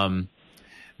 Right.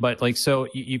 But so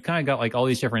you kind of got all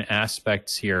these different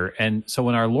aspects here. And so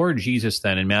when our Lord Jesus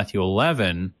then in Matthew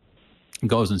 11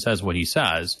 goes and says what he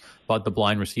says, but the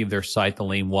blind receive their sight, the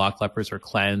lame walk, lepers are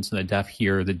cleansed, and the deaf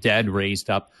hear, the dead raised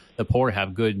up, the poor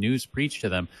have good news preached to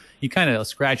them. You kind of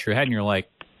scratch your head and you're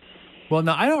like, well,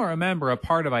 no, I don't remember a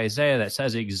part of Isaiah that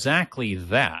says exactly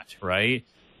that, right?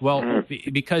 Well,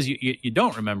 because you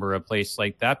don't remember a place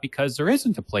like that, because there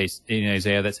isn't a place in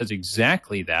Isaiah that says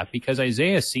exactly that, because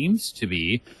Isaiah seems to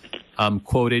be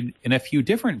quoted in a few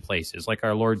different places, like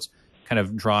our Lord's kind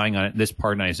of drawing on this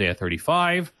part in Isaiah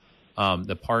 35,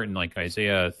 the part in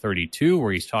Isaiah 32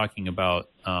 where he's talking about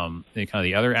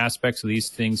the other aspects of these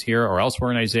things here, or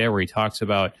elsewhere in Isaiah where he talks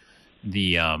about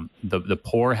the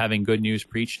poor having good news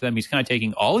preached to them. He's kind of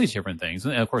taking all these different things,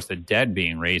 and of course the dead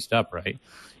being raised up, right?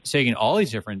 He's taking all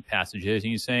these different passages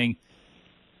and he's saying,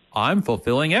 I'm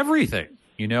fulfilling everything.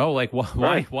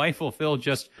 Why fulfill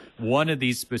just one of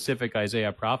these specific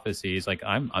Isaiah prophecies?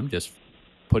 I'm just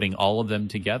putting all of them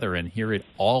together, and here it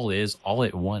all is all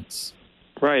at once.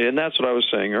 Right, and that's what I was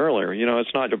saying earlier.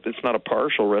 It's not a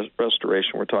partial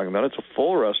restoration we're talking about. It's a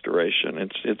full restoration.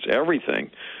 It's everything,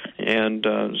 and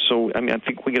so I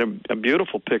think we get a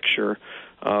beautiful picture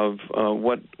of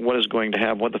what is going to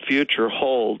happen, what the future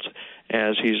holds,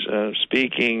 as he's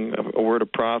speaking a word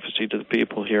of prophecy to the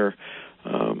people here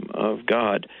of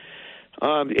God.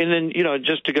 And then,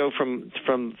 just to go from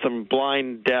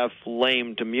blind, deaf,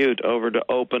 lame to mute over to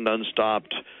opened,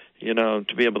 unstopped,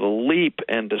 to be able to leap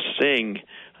and to sing.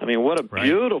 I mean, what a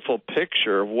beautiful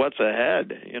picture of what's ahead,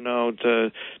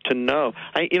 to know.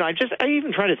 I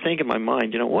even try to think in my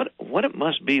mind, what it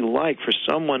must be like for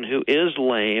someone who is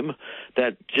lame,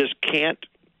 that just can't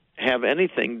have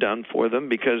anything done for them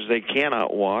because they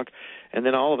cannot walk, and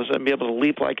then all of a sudden be able to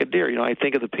leap like a deer. You know, I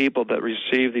think of the people that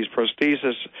receive these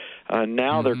prostheses.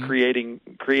 Now they're creating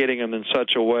them in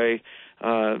such a way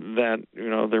that, you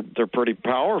know, they're pretty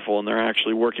powerful, and they're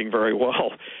actually working very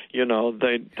well. You know,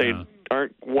 they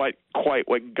aren't quite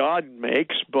what God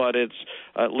makes, but it's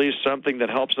at least something that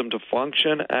helps them to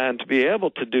function and to be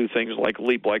able to do things like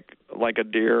leap like a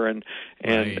deer and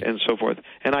so forth.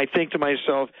 And I think to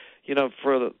myself, you know,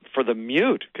 for the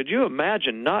mute, could you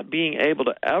imagine not being able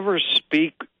to ever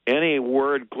speak any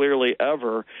word clearly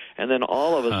ever, and then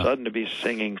all of a sudden to be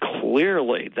singing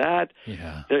clearly? That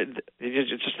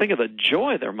just think of the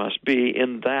joy there must be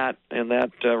in that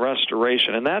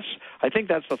restoration, and I think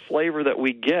that's the flavor that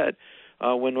we get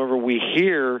whenever we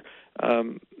hear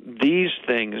these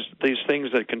things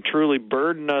that can truly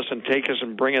burden us and take us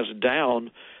and bring us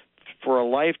down for a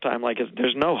lifetime. Like,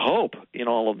 there's no hope in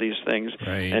all of these things,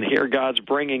 and here God's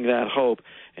bringing that hope,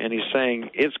 and He's saying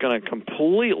it's going to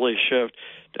completely shift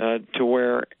to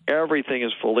where everything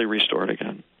is fully restored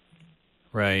again.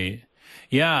 Right.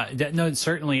 Yeah, no,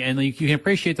 certainly. And like, you can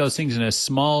appreciate those things in a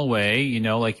small way, you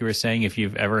know, like you were saying, if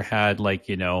you've ever had like,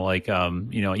 you know, like,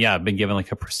 been given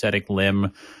like a prosthetic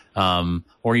limb,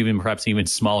 or even perhaps even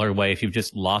smaller way, if you've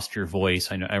just lost your voice.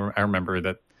 I remember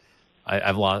that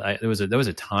I've lost, there was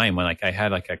a time when like I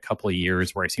had like a couple of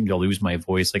years where I seemed to lose my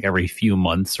voice like every few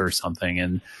months or something.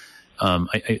 And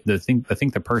I think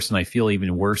the person I feel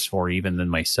even worse for, even than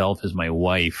myself, is my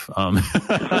wife.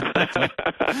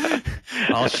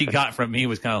 All she got from me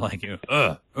was kind of like,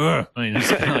 I mean,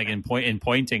 just kind of like in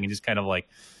pointing and just kind of like,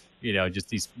 you know, just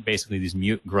these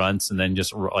mute grunts, and then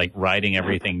just like writing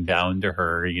everything down to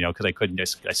her, you know, because I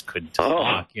just couldn't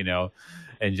talk, you know,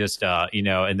 and just you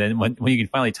know, and then when you can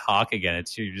finally talk again,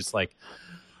 you're just like,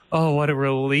 oh, what a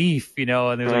relief, you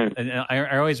know. And there's like, and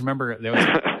I always remember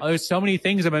there's so many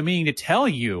things I've been meaning to tell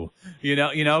you, you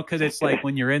know, because it's like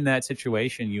when you're in that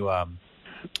situation, all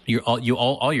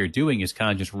you're doing is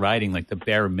kind of just writing like the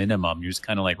bare minimum. You're just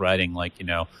kind of like writing like, you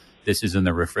know, this is in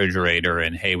the refrigerator,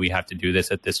 and hey, we have to do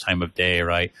this at this time of day,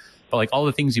 right? But like all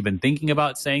the things you've been thinking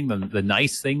about saying, the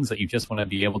nice things that you just want to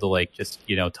be able to like just,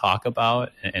 you know, talk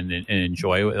about and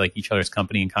enjoy like each other's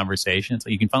company and conversation. So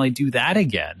you can finally do that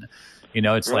again. You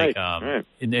know, it's like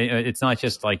it's not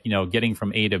just like, you know, getting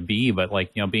from A to B, but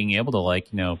like, you know, being able to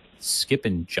like, you know, skip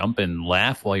and jump and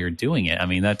laugh while you're doing it. I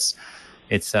mean, the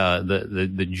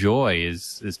joy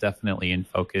is definitely in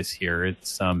focus here.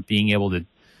 It's being able to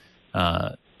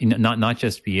not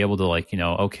just be able to like, you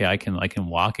know, okay, I can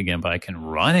walk again, but I can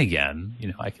run again. You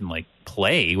know, I can like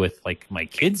play with like my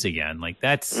kids again. Like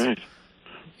that's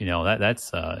you know,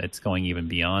 that's it's going even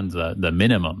beyond the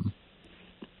minimum.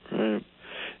 Right.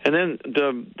 And then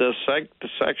the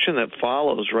section that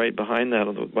follows right behind that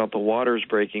about the waters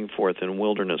breaking forth in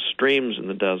wilderness, streams in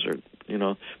the desert, you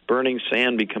know, burning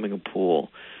sand becoming a pool,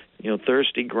 you know,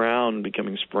 thirsty ground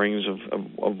becoming springs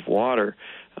of water.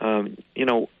 You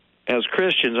know, as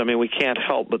Christians, I mean, we can't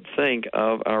help but think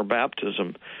of our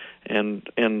baptism and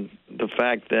the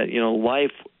fact that, you know,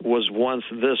 life was once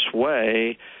this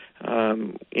way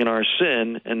in our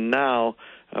sin, and now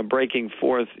breaking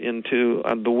forth into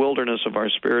the wilderness of our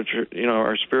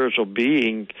spiritual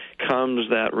being comes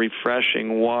that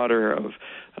refreshing water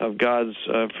of God's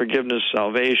forgiveness,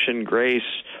 salvation, grace,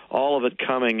 all of it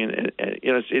coming. And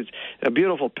you know, it's a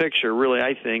beautiful picture, really,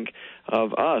 I think,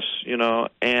 of us, you know,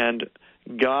 and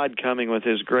God coming with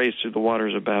His grace through the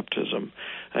waters of baptism.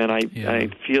 And I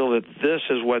feel that this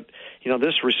is what, you know,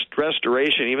 this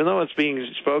restoration, even though it's being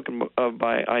spoken of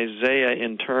by Isaiah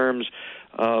in terms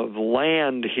of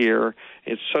land here,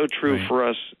 it's so true for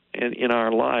us in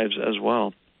our lives as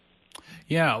well.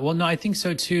 Yeah, well, no, I think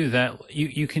so too. That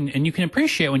you can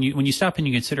appreciate when you stop and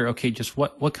you consider, okay, just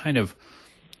what kind of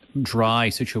dry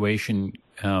situation,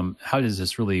 how does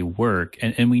this really work?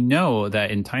 And we know that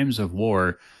in times of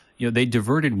war, you know, they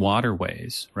diverted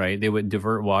waterways, right? They would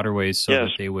divert waterways so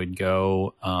that they would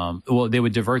go, they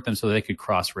would divert them so that they could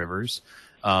cross rivers.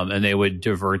 And they would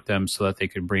divert them so that they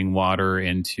could bring water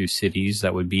into cities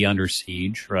that would be under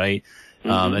siege, right?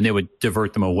 And they would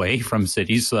divert them away from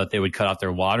cities so that they would cut off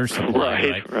their water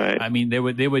supply. Right. I mean, they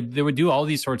would do all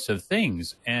these sorts of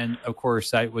things, and of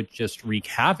course, that would just wreak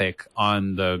havoc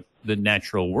on the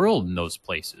natural world in those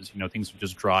places. You know, things would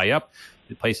just dry up.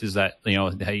 The places that, you know,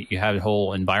 you have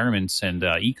whole environments and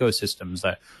ecosystems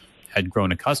that had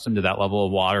grown accustomed to that level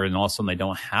of water, and all of a sudden they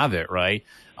don't have it, right?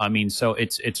 I mean, so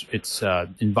it's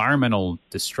environmental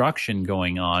destruction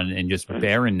going on, and just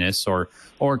barrenness, or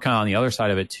kind of on the other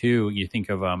side of it too. You think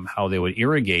of how they would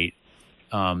irrigate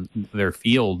their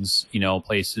fields, you know,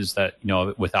 places that, you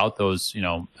know, without those, you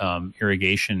know,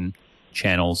 irrigation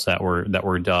channels that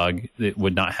were dug that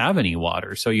would not have any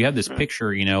water. So you have this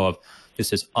picture, of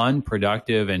just this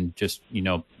unproductive and just,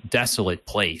 desolate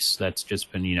place that's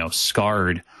just been,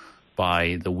 scarred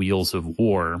by the wheels of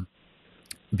war,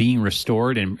 being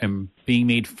restored and being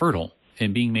made fertile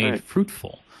and being made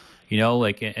fruitful,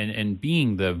 and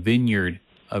being the vineyard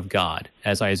of God,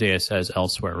 as Isaiah says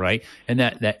elsewhere, right? And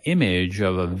that image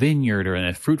of a vineyard or in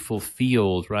a fruitful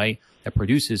field, right, that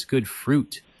produces good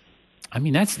fruit. I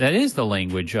mean, that is the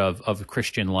language of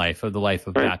Christian life, of the life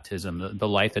of baptism, the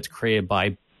life that's created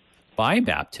by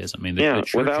baptism. I mean, the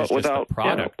church is just a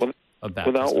product of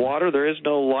baptism. Without water, there is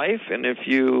no life, and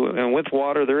with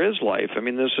water, there is life. I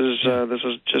mean, this is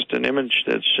just an image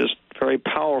that's just very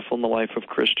powerful in the life of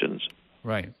Christians.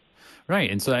 Right.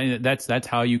 And so that's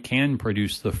how you can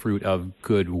produce the fruit of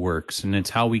good works, and it's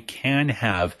how we can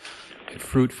have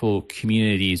fruitful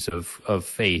communities of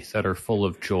faith that are full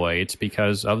of joy. It's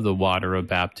because of the water of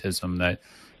baptism that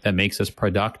makes us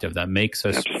productive, that makes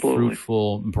us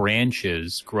fruitful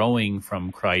branches growing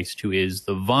from Christ, who is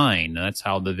the vine. That's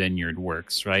how the vineyard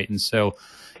works, right? And so,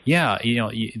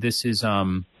 this is,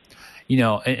 and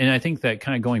I think that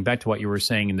kind of going back to what you were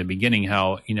saying in the beginning,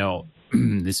 how,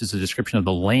 this is a description of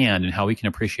the land and how we can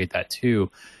appreciate that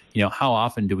too. How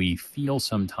often do we feel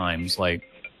sometimes like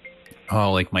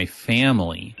my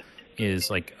family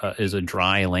is a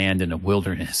dry land in a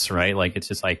wilderness, right? Like it's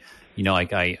just like,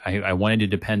 I wanted to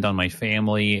depend on my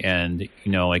family, and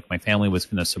my family was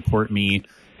going to support me,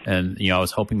 and I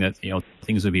was hoping that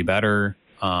things would be better.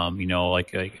 Having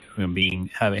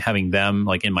them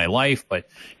in my life, but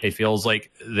it feels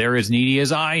like they're as needy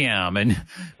as I am. And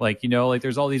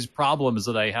there's all these problems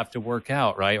that I have to work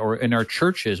out. Right. Or in our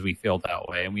churches, we feel that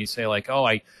way. And we say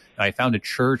I found a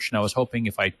church and I was hoping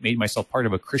if I made myself part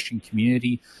of a Christian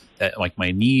community that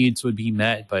my needs would be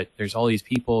met. But there's all these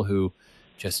people who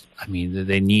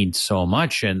they need so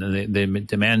much and they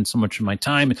demand so much of my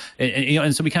time.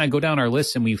 And so we kind of go down our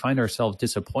list and we find ourselves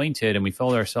disappointed and we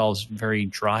feel ourselves very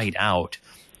dried out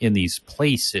in these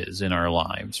places in our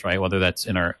lives, right? Whether that's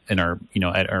in our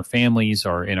at our families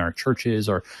or in our churches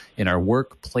or in our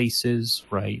workplaces,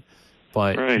 right?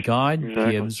 But God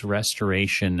gives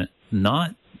restoration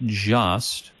not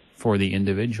just for the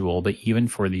individual, but even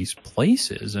for these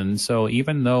places. And so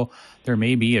even though there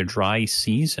may be a dry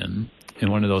season in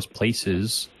one of those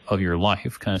places of your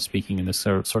life, kind of speaking in this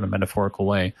sort of metaphorical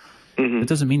way, it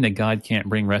doesn't mean that God can't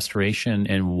bring restoration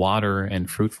and water and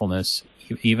fruitfulness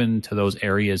even to those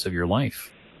areas of your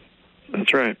life.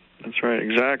 That's right.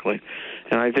 Exactly.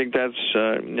 And I think that's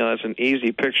that's an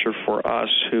easy picture for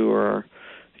us who are,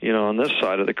 on this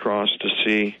side of the cross to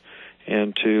see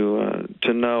and to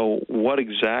know what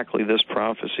exactly this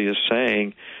prophecy is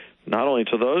saying, not only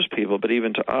to those people, but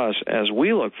even to us as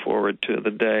we look forward to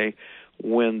the day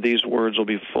when these words will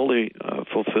be fully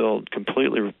fulfilled,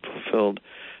 completely fulfilled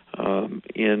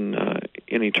in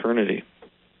eternity.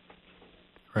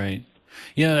 Right.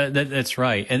 Yeah, that's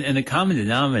right. And the common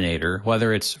denominator,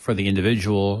 whether it's for the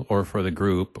individual or for the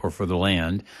group or for the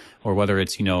land, or whether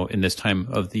it's, in this time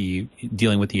of the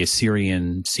dealing with the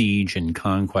Assyrian siege and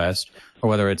conquest, or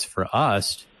whether it's for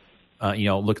us,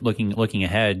 looking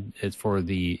ahead, it's for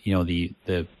the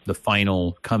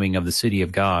final coming of the city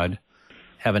of God,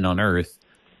 heaven on earth.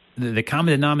 The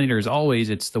common denominator is always,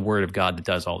 it's the word of God that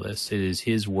does all this. It is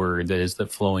his word that is the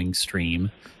flowing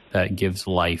stream that gives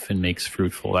life and makes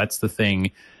fruitful. That's the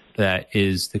thing that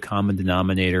is the common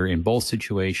denominator in both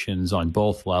situations, on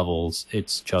both levels.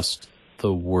 It's just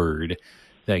the word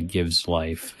that gives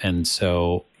life. And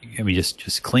so,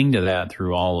 just cling to that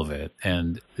through all of it.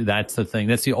 And that's the thing.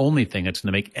 That's the only thing that's going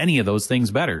to make any of those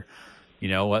things better.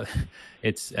 Some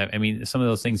of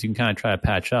those things you can kind of try to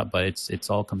patch up, but it's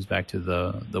all comes back to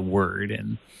the word.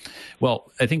 And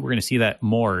well, I think we're going to see that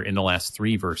more in the last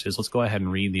three verses. Let's go ahead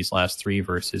and read these last three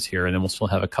verses here, and then we'll still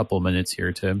have a couple of minutes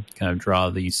here to kind of draw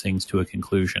these things to a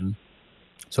conclusion.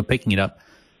 So picking it up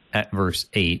at verse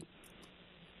 8,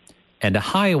 and a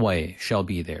highway shall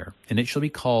be there, and it shall be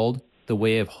called the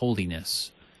way of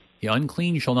holiness. The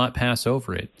unclean shall not pass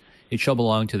over it. It shall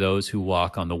belong to those who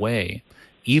walk on the way.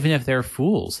 Even if they're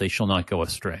fools, they shall not go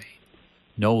astray.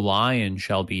 No lion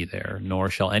shall be there, nor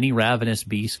shall any ravenous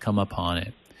beast come upon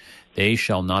it. They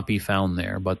shall not be found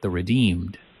there, but the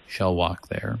redeemed shall walk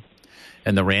there.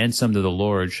 And the ransomed of the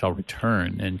Lord shall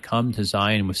return, and come to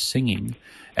Zion with singing.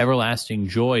 Everlasting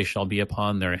joy shall be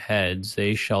upon their heads.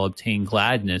 They shall obtain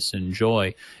gladness and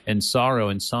joy, and sorrow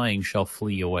and sighing shall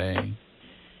flee away.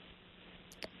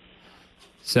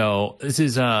 So this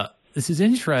is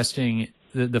interesting.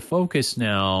 The focus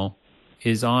now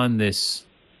is on this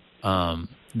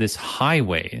this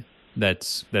highway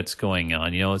that's going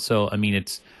on. So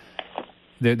it's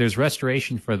there's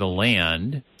restoration for the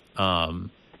land,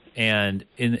 and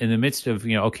in the midst of,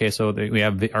 okay, so we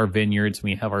have our vineyards,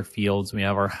 we have our fields, we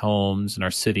have our homes and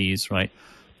our cities, right?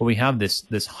 But we have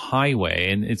this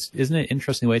highway, and isn't it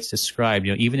interesting the way it's described?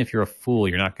 Even if you're a fool,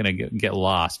 you're not going to get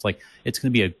lost. Like, it's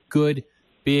going to be a good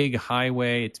big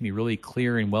highway. It's going to be really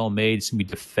clear and well made. It's going to be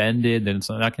defended, and it's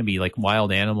not going to be like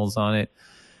wild animals on it.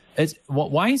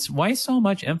 Why so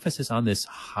much emphasis on this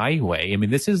highway? I mean,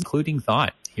 this is including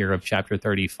thought here of chapter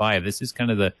 35. This is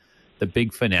kind of the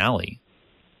big finale.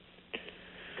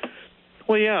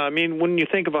 Well, yeah. I mean, when you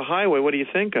think of a highway, what do you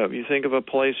think of? You think of a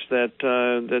place that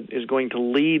is going to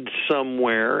lead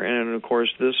somewhere, and of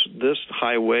course, this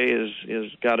highway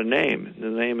is got a name. The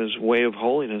name is Way of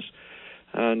Holiness,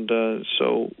 and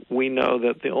so we know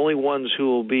that the only ones who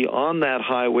will be on that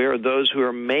highway are those who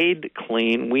are made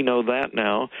clean. We know that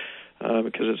now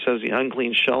because it says the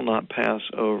unclean shall not pass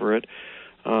over it.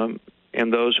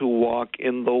 And those who walk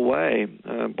in the way.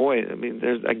 Boy, I mean,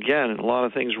 there's, again, a lot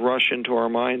of things rush into our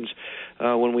minds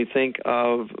when we think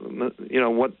of,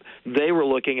 what they were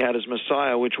looking at as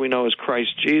Messiah, which we know is Christ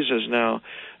Jesus now,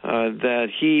 that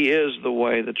he is the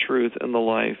way, the truth, and the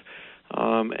life,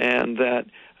 and that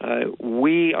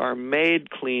we are made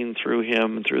clean through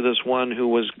him, through this one who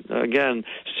was, again,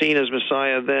 seen as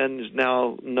Messiah then, is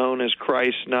now known as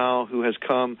Christ now, who has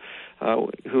come,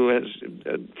 who has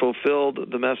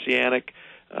fulfilled the messianic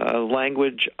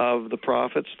language of the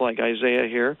prophets, like Isaiah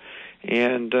here,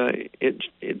 and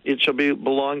it shall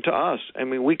belong to us. I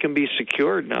mean, we can be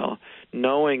secured now,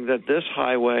 knowing that this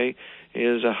highway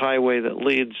is a highway that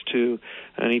leads to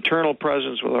an eternal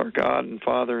presence with our God and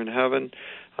Father in heaven,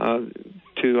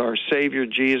 to our Savior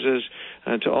Jesus,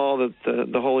 to all that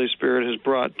the Holy Spirit has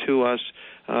brought to us,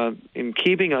 in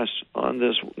keeping us on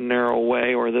this narrow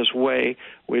way, or this way,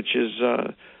 which is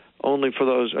only for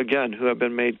those, again, who have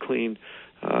been made clean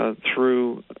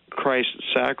through Christ's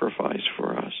sacrifice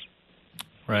for us.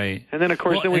 Right. And then, of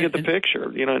course, then we get the picture,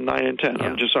 9 and 10. Yeah.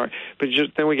 I'm just sorry. But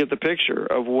then we get the picture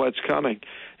of what's coming.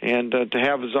 And to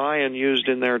have Zion used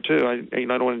in there, too, I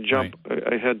don't want to jump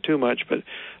ahead too much, but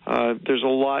there's a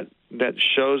lot that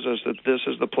shows us that this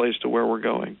is the place to where we're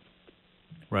going.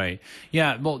 Right.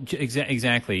 Yeah. Well,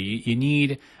 exactly. You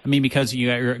need, because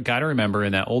you got to remember,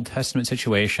 in that Old Testament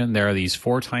situation, there are these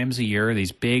 4 times a year,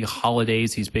 these big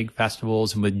holidays, these big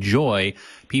festivals, and with joy,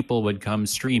 people would come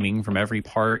streaming from every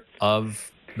part of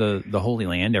the Holy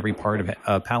Land, every part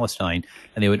of Palestine,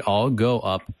 and they would all go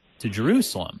up to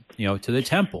Jerusalem, to the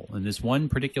temple in this one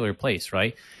particular place,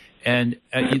 right? And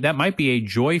that might be a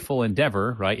joyful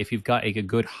endeavor, right? If you've got a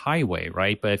good highway,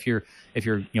 right? But if you're,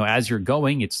 as you're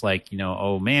going, it's like,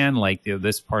 oh man, like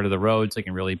this part of the road's like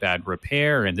in really bad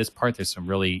repair, and this part there's some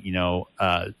really,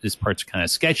 this part's kind of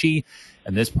sketchy,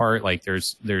 and this part, like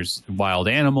there's wild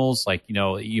animals, like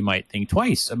you might think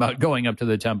twice about going up to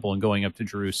the temple and going up to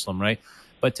Jerusalem, right?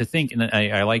 But to think, and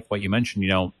I like what you mentioned,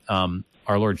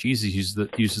 our Lord Jesus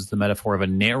uses the metaphor of a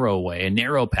narrow way, a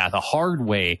narrow path, a hard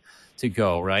way to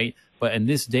go, right? But in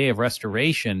this day of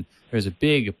restoration, there's a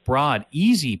big, broad,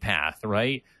 easy path,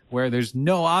 right? Where there's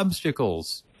no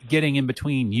obstacles getting in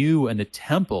between you and the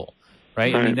temple,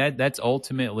 right? I mean, that's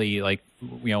ultimately like,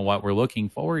 what we're looking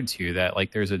forward to, that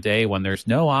like there's a day when there's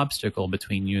no obstacle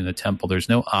between you and the temple. There's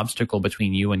no obstacle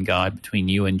between you and God, between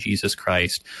you and Jesus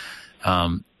Christ.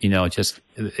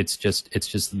 It's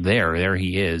just there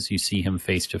he is. You see him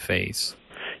face to face.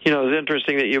 It's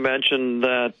interesting that you mentioned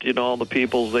that, all the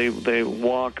peoples, they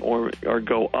walk or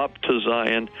go up to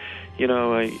Zion.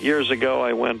 Years ago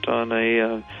I went on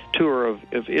a tour of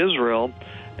Israel,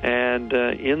 and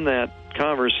in that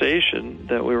conversation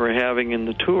that we were having in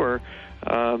the tour,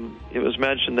 it was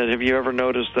mentioned that, have you ever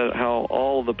noticed that how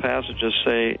all the passages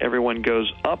say everyone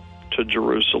goes up to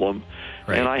Jerusalem?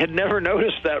 Right. And I had never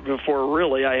noticed that before,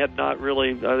 really. I had not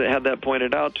really had that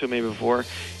pointed out to me before,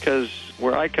 because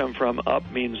where I come from, up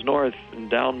means north and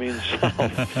down means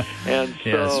south. And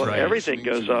so everything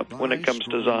goes up when it comes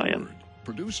to Zion.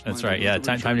 That's right. Yeah,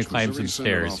 time to climb some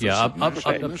stairs. Yeah, up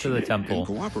to the temple.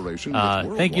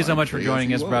 Thank you so much for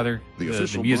joining us, brother.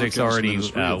 The music's already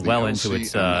well into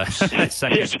its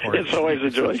second part. It's always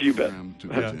a joy. You bet.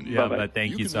 Yeah, but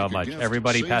thank you so much.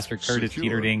 Everybody, Pastor Curtis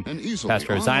Peterding,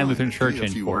 pastor of Zion Lutheran Church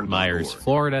in Fort Myers,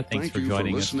 Florida. Thanks for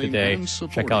joining us today.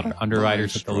 Check out our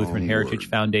underwriters at the Lutheran Heritage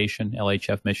Foundation,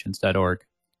 lhfmissions.org.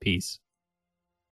 Peace.